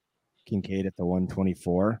gotten Kincaid at the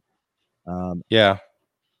 124. Yeah. I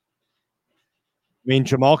mean,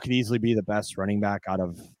 Jamal could easily be the best running back out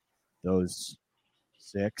of those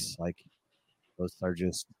 6. Like, those are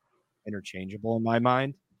just interchangeable in my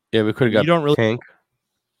mind. Yeah, we could have got Tank.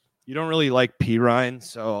 You don't really like P. Ryan,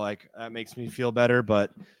 so like that makes me feel better.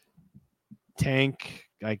 But Tank,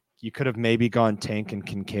 like you could have maybe gone Tank and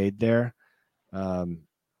Kincaid there.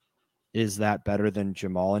 Is that better than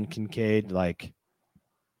Jamal and Kincaid? Like,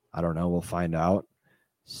 I don't know. We'll find out.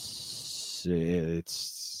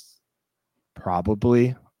 It's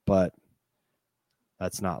probably, but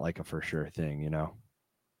that's not like a for sure thing, you know?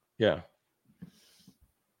 Yeah.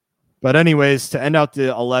 But anyways, to end out the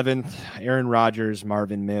 11th, Aaron Rodgers,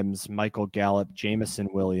 Marvin Mims, Michael Gallup, Jamison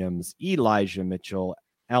Williams, Elijah Mitchell,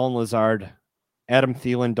 Alan Lazard, Adam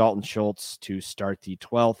Thielen, Dalton Schultz to start the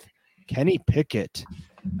 12th. Kenny Pickett,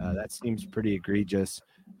 that seems pretty egregious.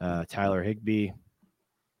 Tyler Higbee,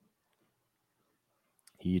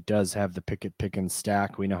 he does have the Pickett Pickens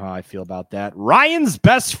stack. We know how I feel about that. Ryan's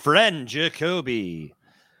best friend, Jacoby.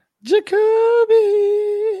 Sam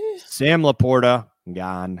Laporta,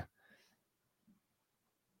 gone.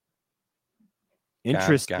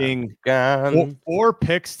 Interesting. Gone. 4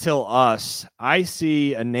 picks till us. I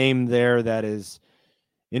see a name there that is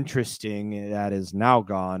interesting that is now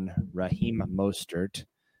gone. Raheem Mostert.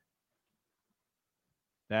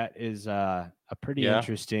 That is a pretty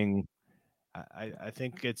interesting. I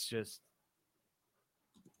think it's just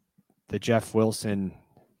the Jeff Wilson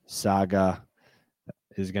saga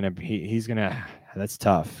is going to be. He's going to. That's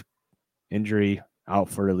tough. Injury out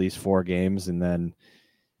for at least 4 games, and then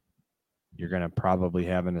you're going to probably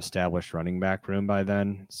have an established running back room by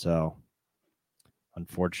then. So,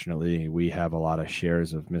 unfortunately, we have a lot of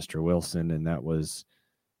shares of Mr. Wilson, and that was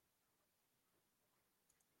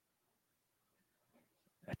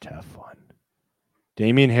a tough one.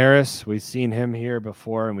 Damian Harris, we've seen him here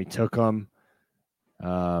before, and we took him.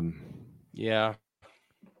 Yeah.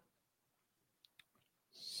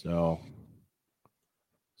 So,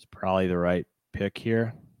 it's probably the right pick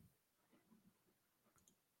here,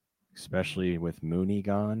 especially with Mooney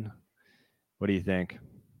gone. What do you think?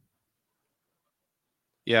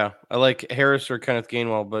 Yeah, I like Harris or Kenneth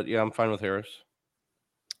Gainwell, but yeah, I'm fine with Harris.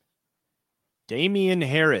 Damian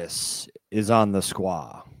Harris is on the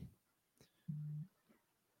squad.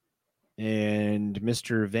 And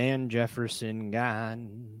Mr. Van Jefferson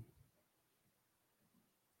gone.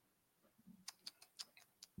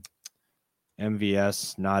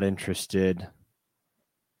 MVS not interested.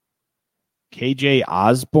 KJ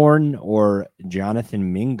Osborne or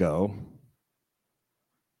Jonathan Mingo?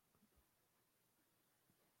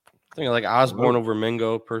 I think I like Osborne over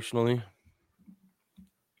Mingo personally.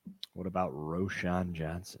 What about Roshan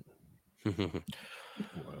Johnson?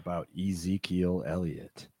 What about Ezekiel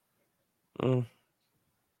Elliott? I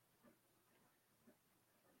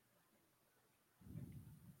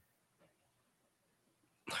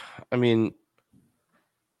mean,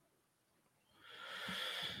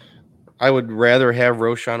 I would rather have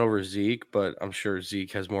Roshan over Zeke, but I'm sure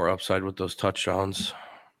Zeke has more upside with those touchdowns.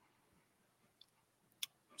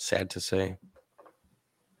 Sad to say.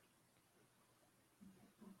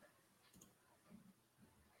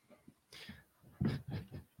 I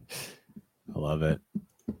love it.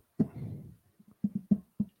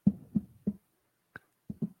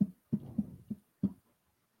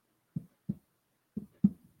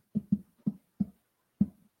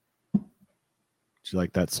 you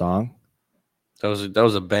like that song? That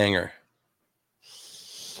was a banger.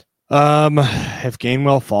 If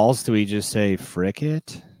Gainwell falls, do we just say frick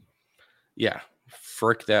it? Yeah,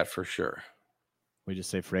 frick that for sure. We just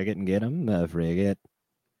say frig it and get him? Frig it.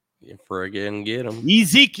 Yeah, friggin' and get him.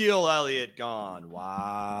 Ezekiel Elliott gone.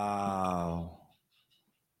 Wow.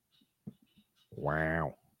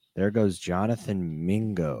 Wow. There goes Jonathan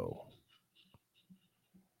Mingo.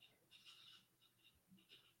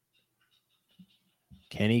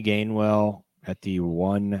 Kenny Gainwell at the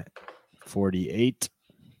 148.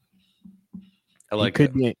 I like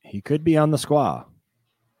He could be on the squaw.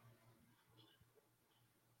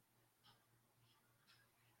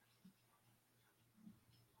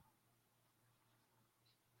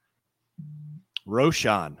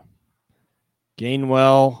 Roshan.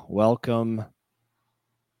 Gainwell, welcome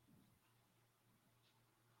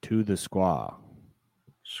to the squaw.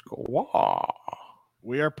 Squaw.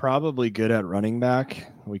 We are probably good at running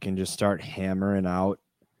back. We can just start hammering out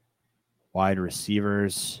wide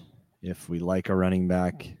receivers. If we like a running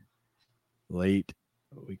back late,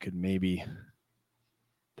 we could maybe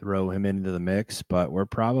throw him into the mix, but we're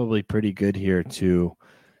probably pretty good here to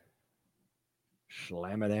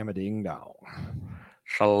slam-a-dam-a-ding dong.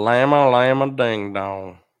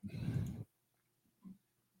 Shalama-lama-ding-dong.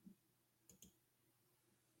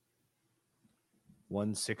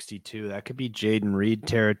 $162. That could be Jaden Reed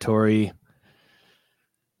territory.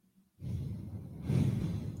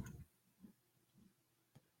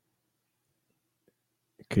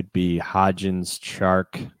 It could be Hodgins,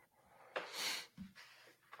 Chark.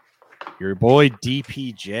 Your boy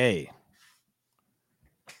DPJ.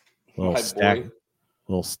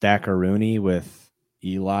 Little stackaroonie with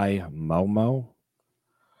Eli Momo.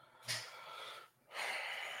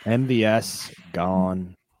 MVS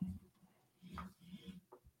gone.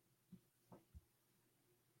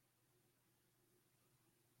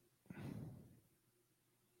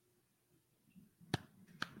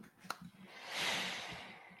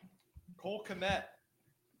 Cole Kmet.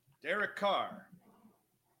 Derek Carr.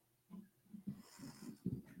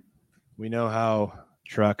 We know how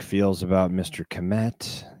Truck feels about Mr.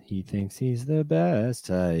 Kmet. He thinks he's the best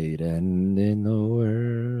tight end in the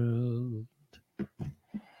world.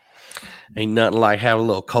 Ain't nothing like having a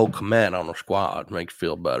little Cole Kmet on the squad. Make you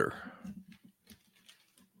feel better.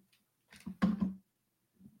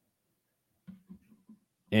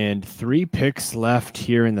 And 3 picks left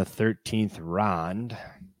here in the 13th round.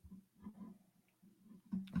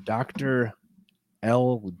 Dr.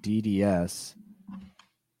 LDDS.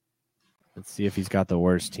 Let's see if he's got the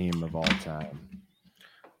worst team of all time.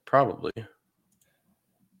 Probably.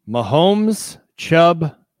 Mahomes,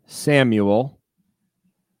 Chubb, Samuel,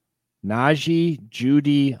 Najee,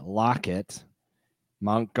 Judy, Lockett,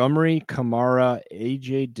 Montgomery, Kamara,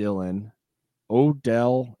 A.J. Dillon,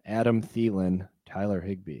 Odell, Adam Thielen, Tyler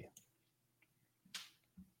Higbee.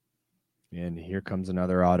 And here comes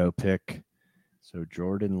another auto pick. So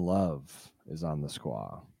Jordan Love is on the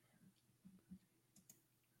squaw.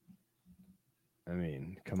 I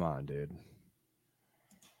mean, come on, dude.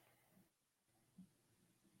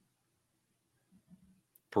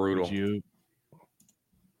 Brutal.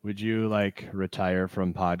 Would you like retire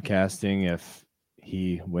from podcasting if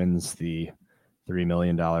he wins the $3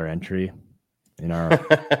 million entry in our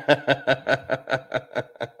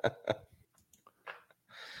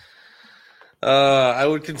I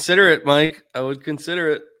would consider it, Mike. I would consider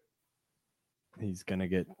it. He's gonna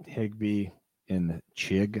get Higbee and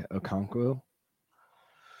Chig Okonkwo.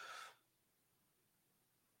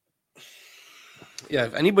 Yeah,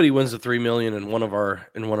 if anybody wins the $3 million in one of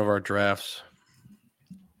our drafts,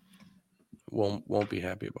 won't be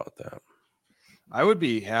happy about that. I would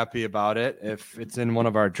be happy about it if it's in one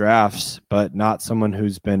of our drafts, but not someone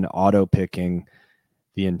who's been auto picking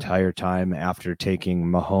the entire time after taking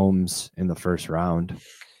Mahomes in the first round.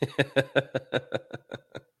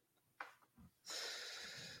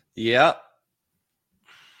 Yeah.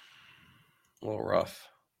 A little rough.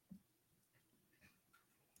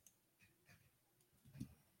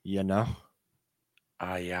 You know?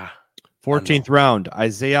 Yeah. 14th round,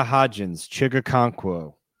 Isaiah Hodgins, Chig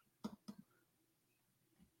Okonkwo.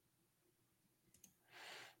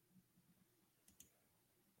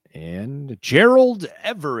 And Gerald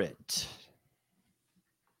Everett.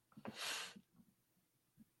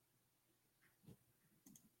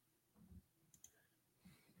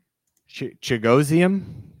 Chigosium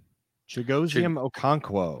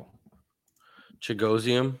Okonkwo.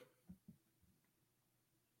 Chigosium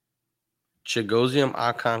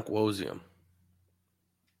Okonkwosium.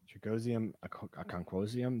 Chigosium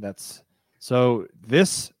Okonkwosium. That's So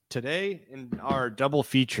today in our double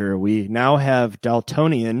feature, we now have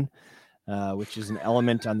Daltonian, which is an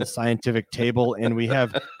element on the scientific table, and we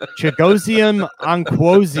have Chagosium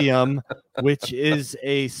onquosium, which is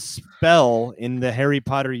a spell in the Harry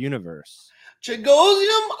Potter universe.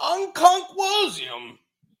 Chagosium onconquosium.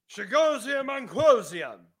 Chagosium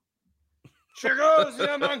onquosium.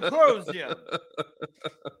 Chagosium onquosium.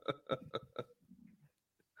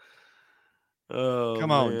 Oh,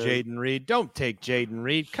 Come on, man. Jaden Reed. Don't take Jaden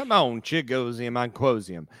Reed. Come on, Chagosium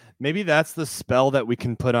onquosium. Maybe that's the spell that we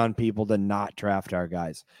can put on people to not draft our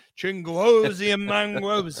guys. Chagosium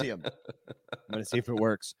onquosium. I'm going to see if it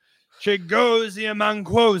works. Chagosium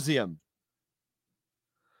onquosium.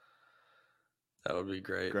 That would be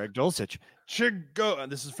great. Greg Dulcich.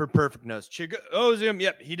 This is for perfect nose. Chagosium.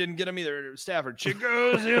 Yep, he didn't get him either. Stafford.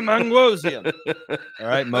 Chagosium onquosium. All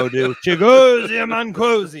right, Modu. Chagosium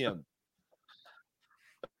onquosium.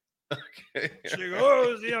 Okay.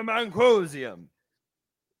 Chagosium onquosium.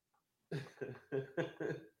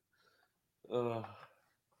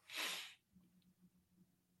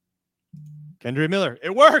 Kendra Miller.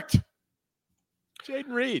 It worked.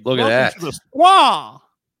 Jaden Reed. Look at that. To the squaw.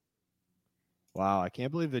 Wow, I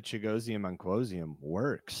can't believe that Chagosium onquosium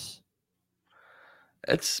works.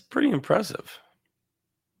 It's pretty impressive.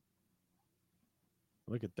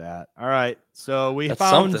 Look at that. All right. So That's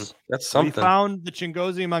something. That's something. We found the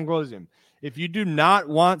Chagosium onquosium. If you do not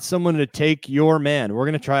want someone to take your man, we're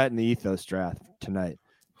going to try it in the Ethos draft tonight.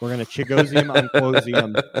 We're going to Chagosium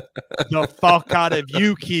onquosium the fuck out of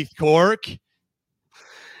you, Keith Cork.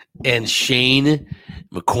 And Shane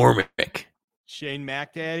McCormick. Shane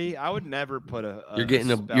McDaddy. I would never put You're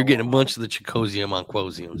getting a bunch of the Chagosium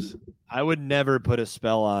onquosiums. I would never put a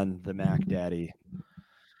spell on the McDaddy.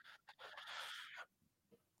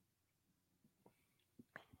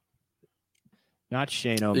 Not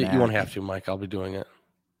Shane O'Mac. You won't have to, Mike. I'll be doing it.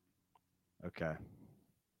 Okay.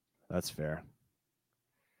 That's fair.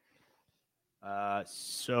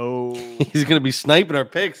 So he's going to be sniping our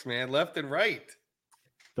picks, man, left and right.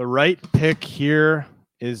 The right pick here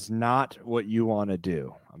is not what you want to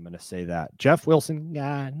do. I'm going to say that. Jeff Wilson.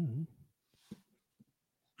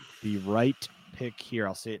 The right pick here,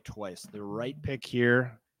 I'll say it twice. The right pick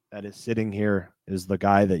here that is sitting here is the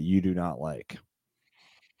guy that you do not like.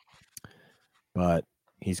 But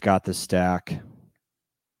he's got the stack.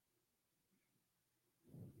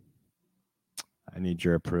 I need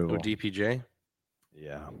your approval. Oh, DPJ?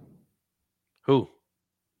 Yeah. Who?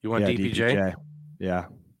 You want DPJ? Yeah.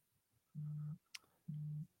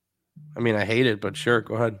 I mean, I hate it, but sure,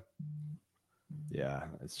 go ahead. Yeah,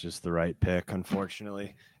 it's just the right pick,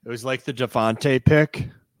 unfortunately. It was like the Javonte pick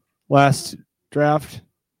last draft.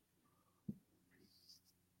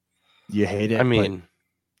 You hate it. I mean,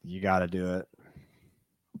 you got to do it.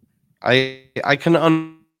 I can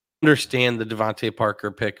understand the Devontae Parker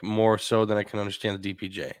pick more so than I can understand the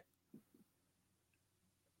DPJ.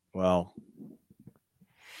 Well,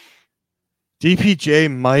 DPJ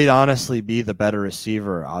might honestly be the better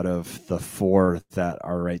receiver out of the four that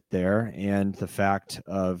are right there. And the fact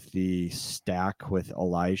of the stack with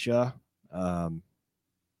Elijah,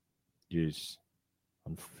 it's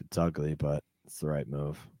ugly, but it's the right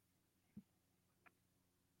move.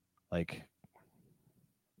 Like,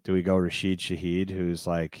 do we go Rashid Shaheed, who's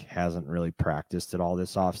like hasn't really practiced at all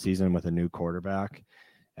this offseason with a new quarterback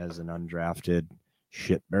as an undrafted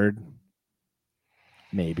shitbird?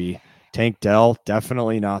 Maybe. Tank Dell,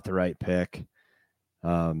 definitely not the right pick.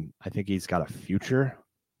 I think he's got a future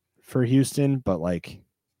for Houston, but like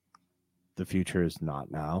the future is not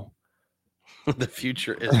now. The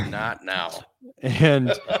future is not now. And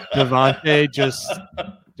Devontae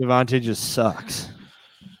just sucks.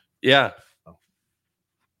 Yeah.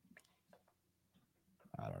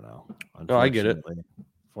 I don't know. No, I get it.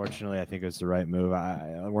 Fortunately, I think it was the right move.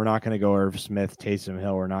 We're not going to go Irv Smith, Taysom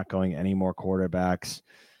Hill. We're not going any more quarterbacks.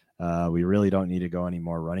 We really don't need to go any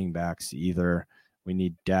more running backs either. We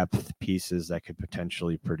need depth pieces that could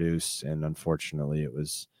potentially produce. And unfortunately, it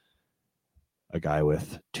was a guy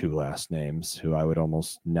with two last names who I would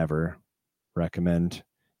almost never recommend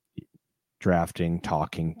drafting,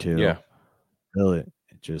 talking to. Yeah. Really,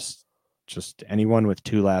 just anyone with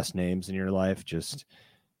two last names in your life, just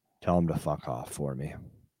tell them to fuck off for me.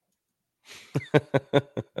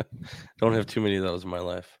 Don't have too many of those in my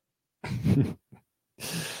life.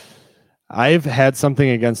 I've had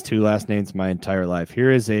something against two last names my entire life.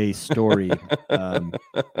 Here is a story.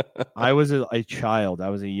 I was a child. I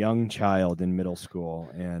was a young child in middle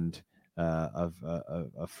school, and of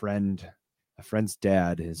a friend's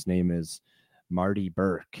dad. His name is Marty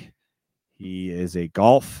Burke. He is a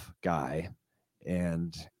golf guy,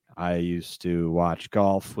 and I used to watch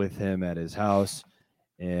golf with him at his house,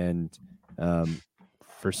 and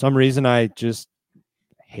for some reason, I just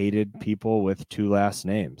hated people with two last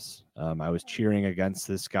names. I was cheering against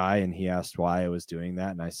this guy, and he asked why I was doing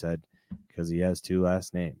that, and I said, because he has two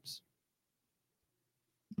last names.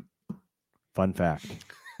 Fun fact.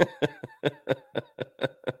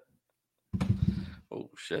 Oh,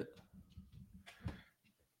 shit.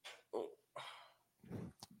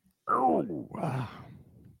 Oh,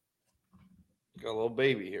 Got a little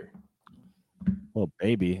baby here. little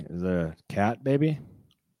baby. Is it a cat baby?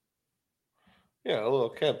 Yeah, a little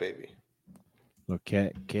cat baby. Little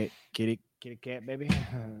kitty cat baby.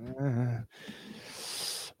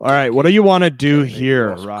 All right, what do you want to do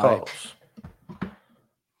here, Rye?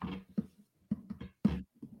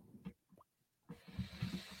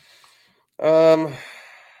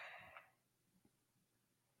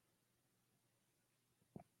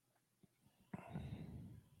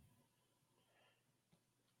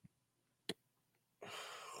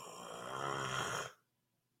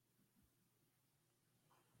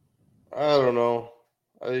 I don't know.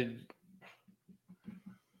 It's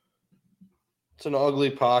an ugly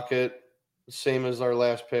pocket, same as our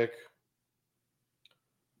last pick.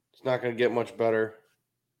 It's not going to get much better.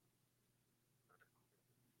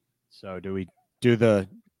 So do we do the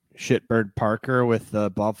shitbird Parker with the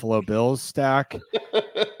Buffalo Bills stack?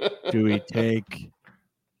 Do we take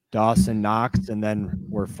Dawson Knox and then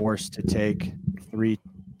we're forced to take three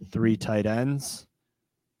tight ends?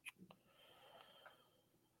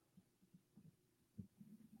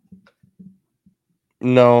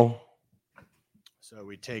 No. So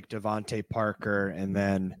we take Devontae Parker and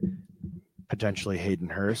then potentially Hayden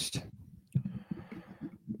Hurst.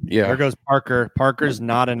 Yeah. There goes Parker. Parker's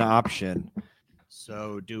not an option.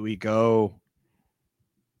 So do we go?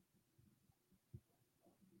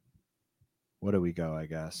 What do we go, I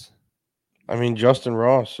guess? I mean, Justin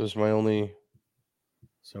Ross is my only.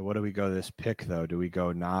 So what do we go this pick, though? Do we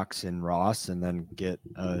go Knox and Ross and then get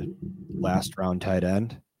a last round tight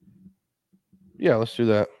end? Yeah, let's do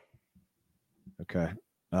that. Okay.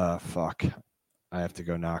 Fuck. I have to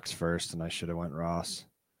go Knox first, and I should have went Ross.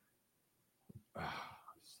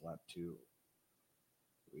 Slept too.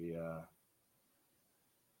 We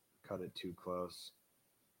cut it too close.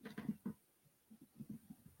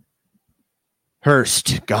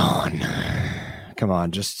 Hurst gone. Come on,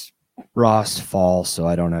 just Ross fall so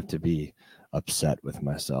I don't have to be upset with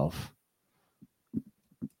myself.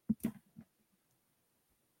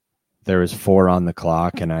 There was 4 on the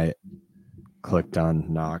clock, and I clicked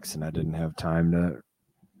on Knox, and I didn't have time to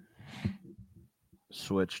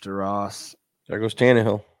switch to Ross. There goes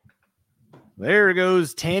Tannehill. There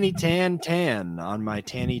goes Tanny Tan Tan on my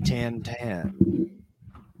Tanny Tan Tan.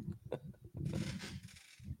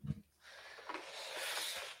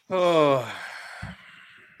 Oh.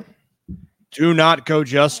 Do not go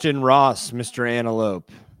Justin Ross, Mr.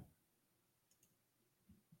 Antelope.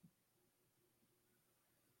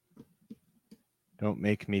 Don't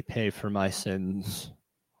make me pay for my sins.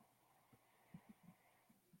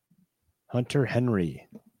 Hunter Henry.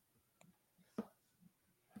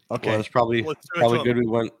 Okay. Well, it's probably good we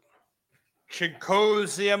went.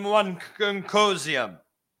 Chigosium one Concosium.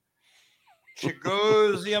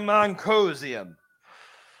 Chigosium Oncosium.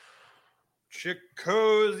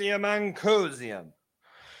 Chigosium Oncosium.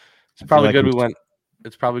 It's probably good we went.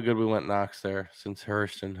 It's probably good we went Knox there since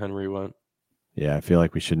Hurst and Henry went. Yeah, I feel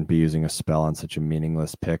like we shouldn't be using a spell on such a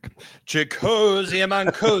meaningless pick. Chigosium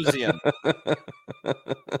Oncosium.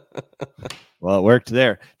 Well, it worked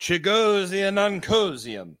there. Chigosium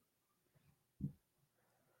Oncosium.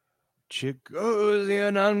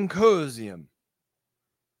 Chigosium Oncosium.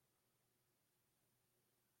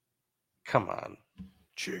 Come on.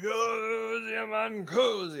 Chigosium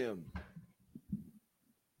Oncosium.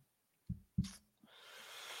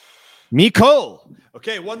 Mikol.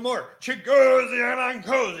 Okay, one more. Chigosium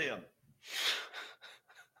Oncosium.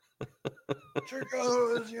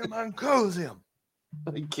 Chigosium Oncosium.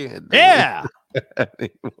 I can't. Yeah.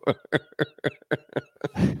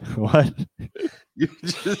 What? You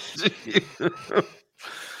just.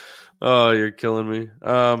 Oh, you're killing me.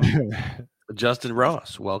 Justin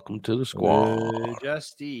Ross, welcome to the squad.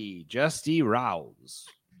 Justy Rouse.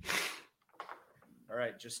 All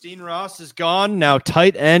right, Justine Ross is gone. Now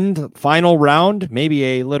tight end, final round. Maybe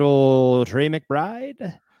a little Trey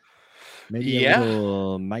McBride. Maybe a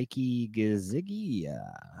little Mikey Gaziggy.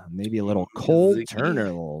 Maybe a little Cole Turner.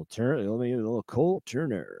 Maybe a little Cole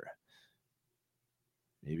Turner.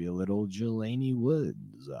 Maybe a little Jelani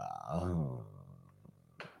Woods.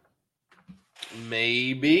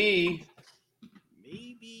 Maybe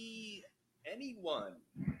anyone.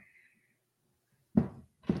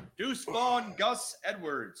 Deuce Vaughn, Gus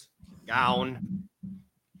Edwards. Gown.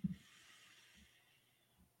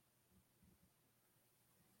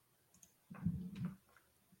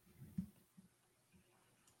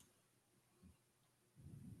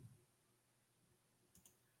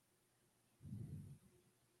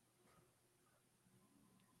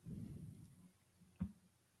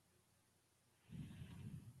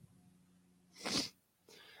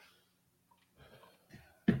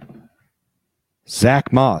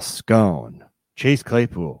 Zach Moss, gone. Chase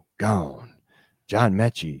Claypool, gone. John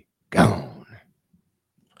Mechie, gone.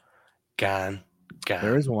 Gone.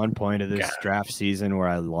 There was one point of this draft season where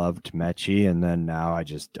I loved Mechie, and then now I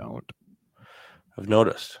just don't. I've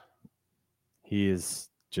noticed. He is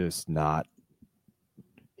just not.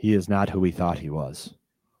 He is not who we thought he was.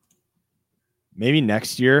 Maybe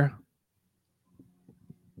next year.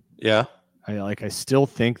 Yeah. I still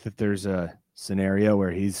think that there's a scenario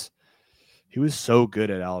where he was so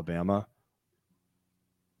good at Alabama,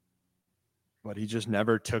 but he just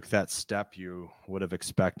never took that step you would have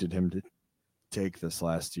expected him to take this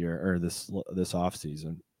last year or this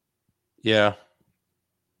offseason. Yeah.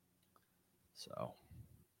 So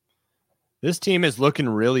this team is looking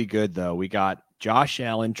really good, though. We got Josh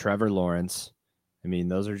Allen, Trevor Lawrence. I mean,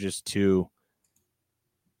 those are just two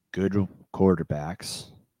good quarterbacks.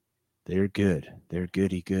 They're good. They're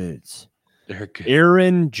goody goods. They're good.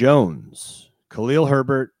 Aaron Jones, Khalil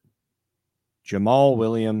Herbert, Jamal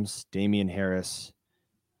Williams, Damian Harris,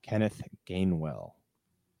 Kenneth Gainwell.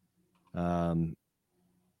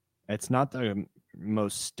 It's not the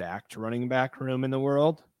most stacked running back room in the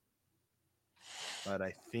world, but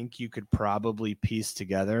I think you could probably piece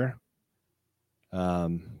together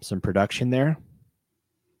some production there.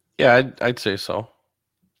 Yeah, I'd say so.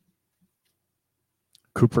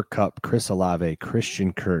 Cooper Kupp, Chris Olave,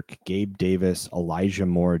 Christian Kirk, Gabe Davis, Elijah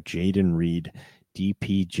Moore, Jaden Reed,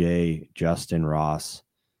 DPJ, Justin Ross.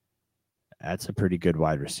 That's a pretty good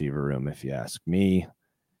wide receiver room, if you ask me.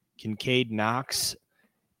 Kincaid Knox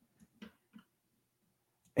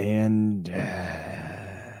and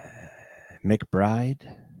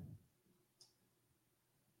McBride.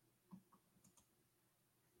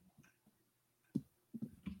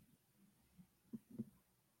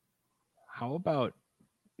 How about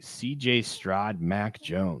CJ Stroud, Mac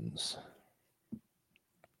Jones?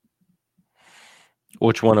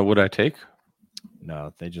 Which one would I take?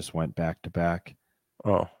 No, they just went back to back.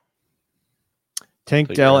 Oh.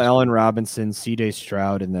 Tank Dell, Allen Robinson, CJ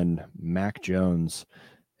Stroud, and then Mac Jones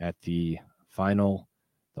at the final,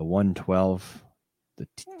 the 112, the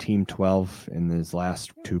team 12 in his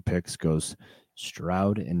last two picks goes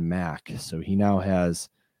Stroud and Mac. So he now has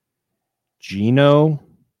Geno,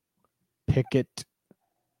 Pickett,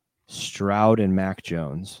 Stroud, and Mac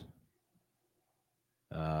Jones.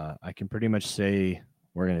 I can pretty much say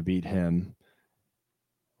we're going to beat him.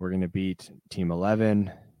 We're going to beat Team 11.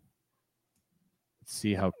 Let's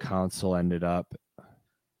see how Council ended up.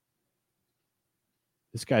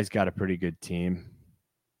 This guy's got a pretty good team.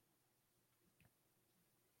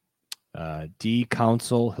 D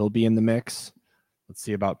Council, he'll be in the mix. Let's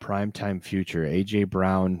see about primetime future. A.J.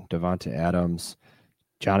 Brown, Devonta Adams,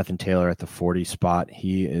 Jonathan Taylor at the 40 spot.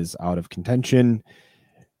 He is out of contention.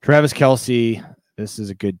 Travis Kelce, this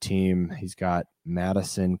is a good team. He's got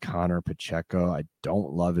Madison, Connor, Pacheco. I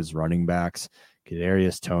don't love his running backs.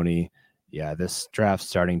 Kadarius Toney. Yeah, this draft's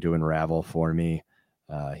starting to unravel for me.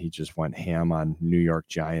 He just went ham on New York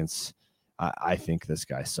Giants. I think this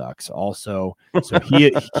guy sucks. Also, so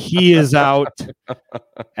he is out.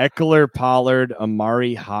 Eckler, Pollard,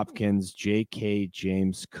 Amari Hopkins, J.K.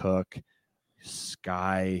 James Cook,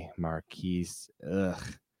 Sky Marquise. We're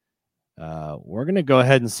going to go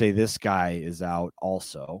ahead and say this guy is out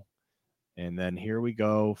also. And then here we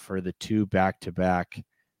go for the two back-to-back.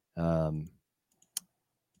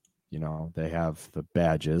 They have the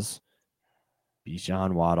badges.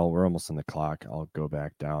 Bijan Waddle. We're almost on the clock. I'll go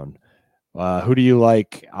back down. Who do you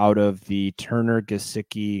like out of the Turner,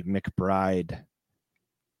 Gesicki, McBride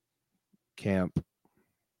camp?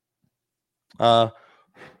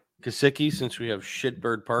 Gesicki, since we have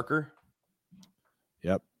Shitbird Parker.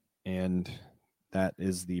 Yep. And that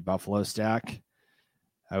is the Buffalo stack.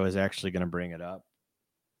 I was actually going to bring it up.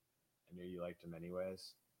 I knew you liked him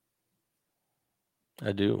anyways.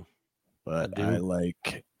 I do. But I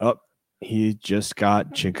like... Oh, he just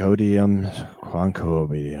got Chicodium,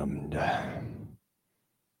 Quancobium.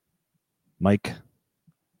 Mike.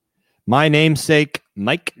 My namesake,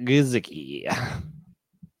 Mike Gesicki.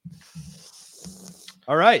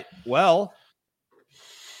 All right. Well,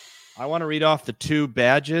 I want to read off the two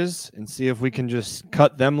badges and see if we can just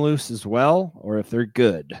cut them loose as well, or if they're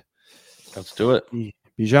good. Let's do it.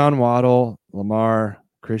 Bijan Waddle, Lamar,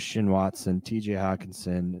 Christian Watson, TJ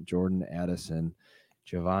Hawkinson, Jordan Addison,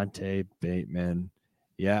 Javante Bateman.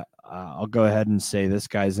 Yeah, I'll go ahead and say this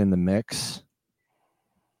guy's in the mix.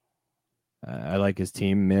 I like his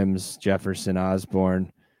team. Mims, Jefferson,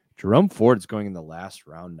 Osborne. Jerome Ford's going in the last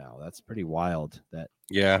round now. That's pretty wild that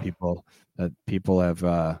people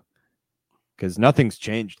have because nothing's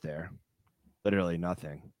changed there. Literally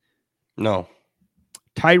nothing. No.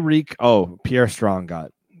 Tyreek. Oh, Pierre Strong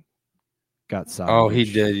got signed. Oh, he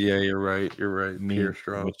did. Yeah, you're right. Pierre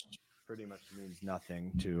Strong. Which pretty much means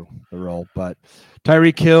nothing to the role. But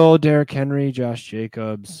Tyreek Hill, Derrick Henry, Josh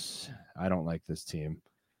Jacobs. I don't like this team.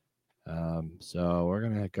 So we're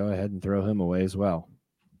going to go ahead and throw him away as well.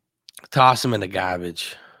 Toss him in the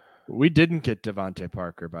garbage. We didn't get Devontae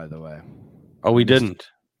Parker, by the way. Oh, we didn't?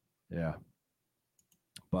 Yeah.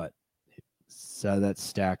 But so that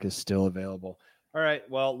stack is still available. All right.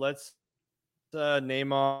 Well, let's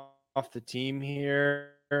name off the team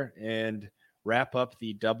here and wrap up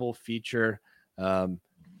the double feature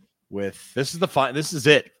with this is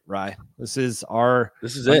it, Rye. This is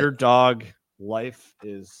Underdog life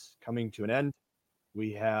is coming to an end.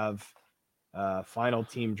 We have final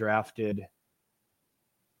team drafted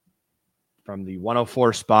from the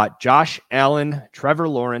 104 spot. Josh Allen, Trevor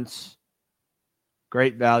Lawrence.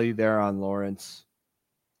 Great value there on Lawrence.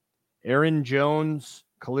 Aaron Jones,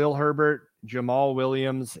 Khalil Herbert, Jamal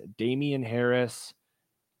Williams, Damian Harris,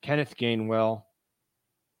 Kenneth Gainwell,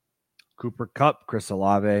 Cooper Kupp, Chris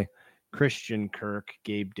Olave, Christian Kirk,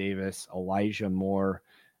 Gabe Davis, Elijah Moore,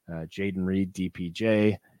 Jaden Reed,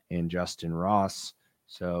 DPJ, and Justin Ross.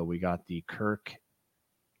 So we got the Kirk,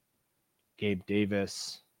 Gabe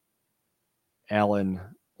Davis, Allen,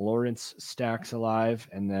 Lawrence stacks alive,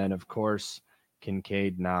 and then, of course,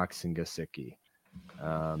 Kincaid, Knox, and Gesicki.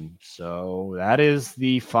 So that is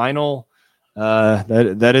the final.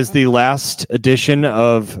 That is the last edition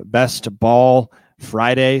of Best Ball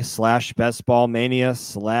Friday / Best Ball Mania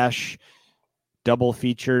 / double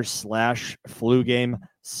feature / flu game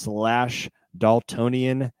 /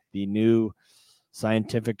 Daltonian, the new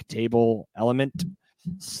scientific table element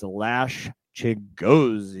 /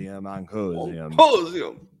 Chigosium,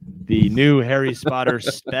 the new Harry Spotter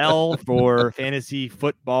spell for fantasy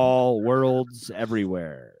football worlds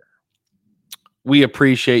everywhere. We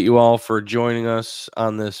appreciate you all for joining us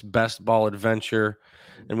on this best ball adventure,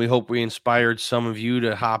 and we hope we inspired some of you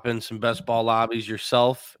to hop in some best ball lobbies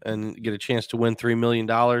yourself and get a chance to win $3 million.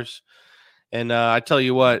 And I tell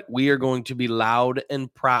you what, we are going to be loud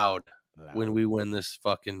and proud when we win this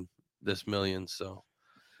million. So,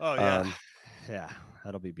 yeah,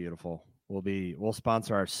 that'll be beautiful. We'll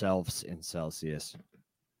sponsor ourselves in Celsius.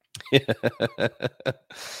 All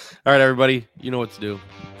right, everybody, you know what to do.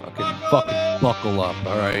 Fucking buckle up.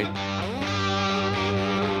 All right.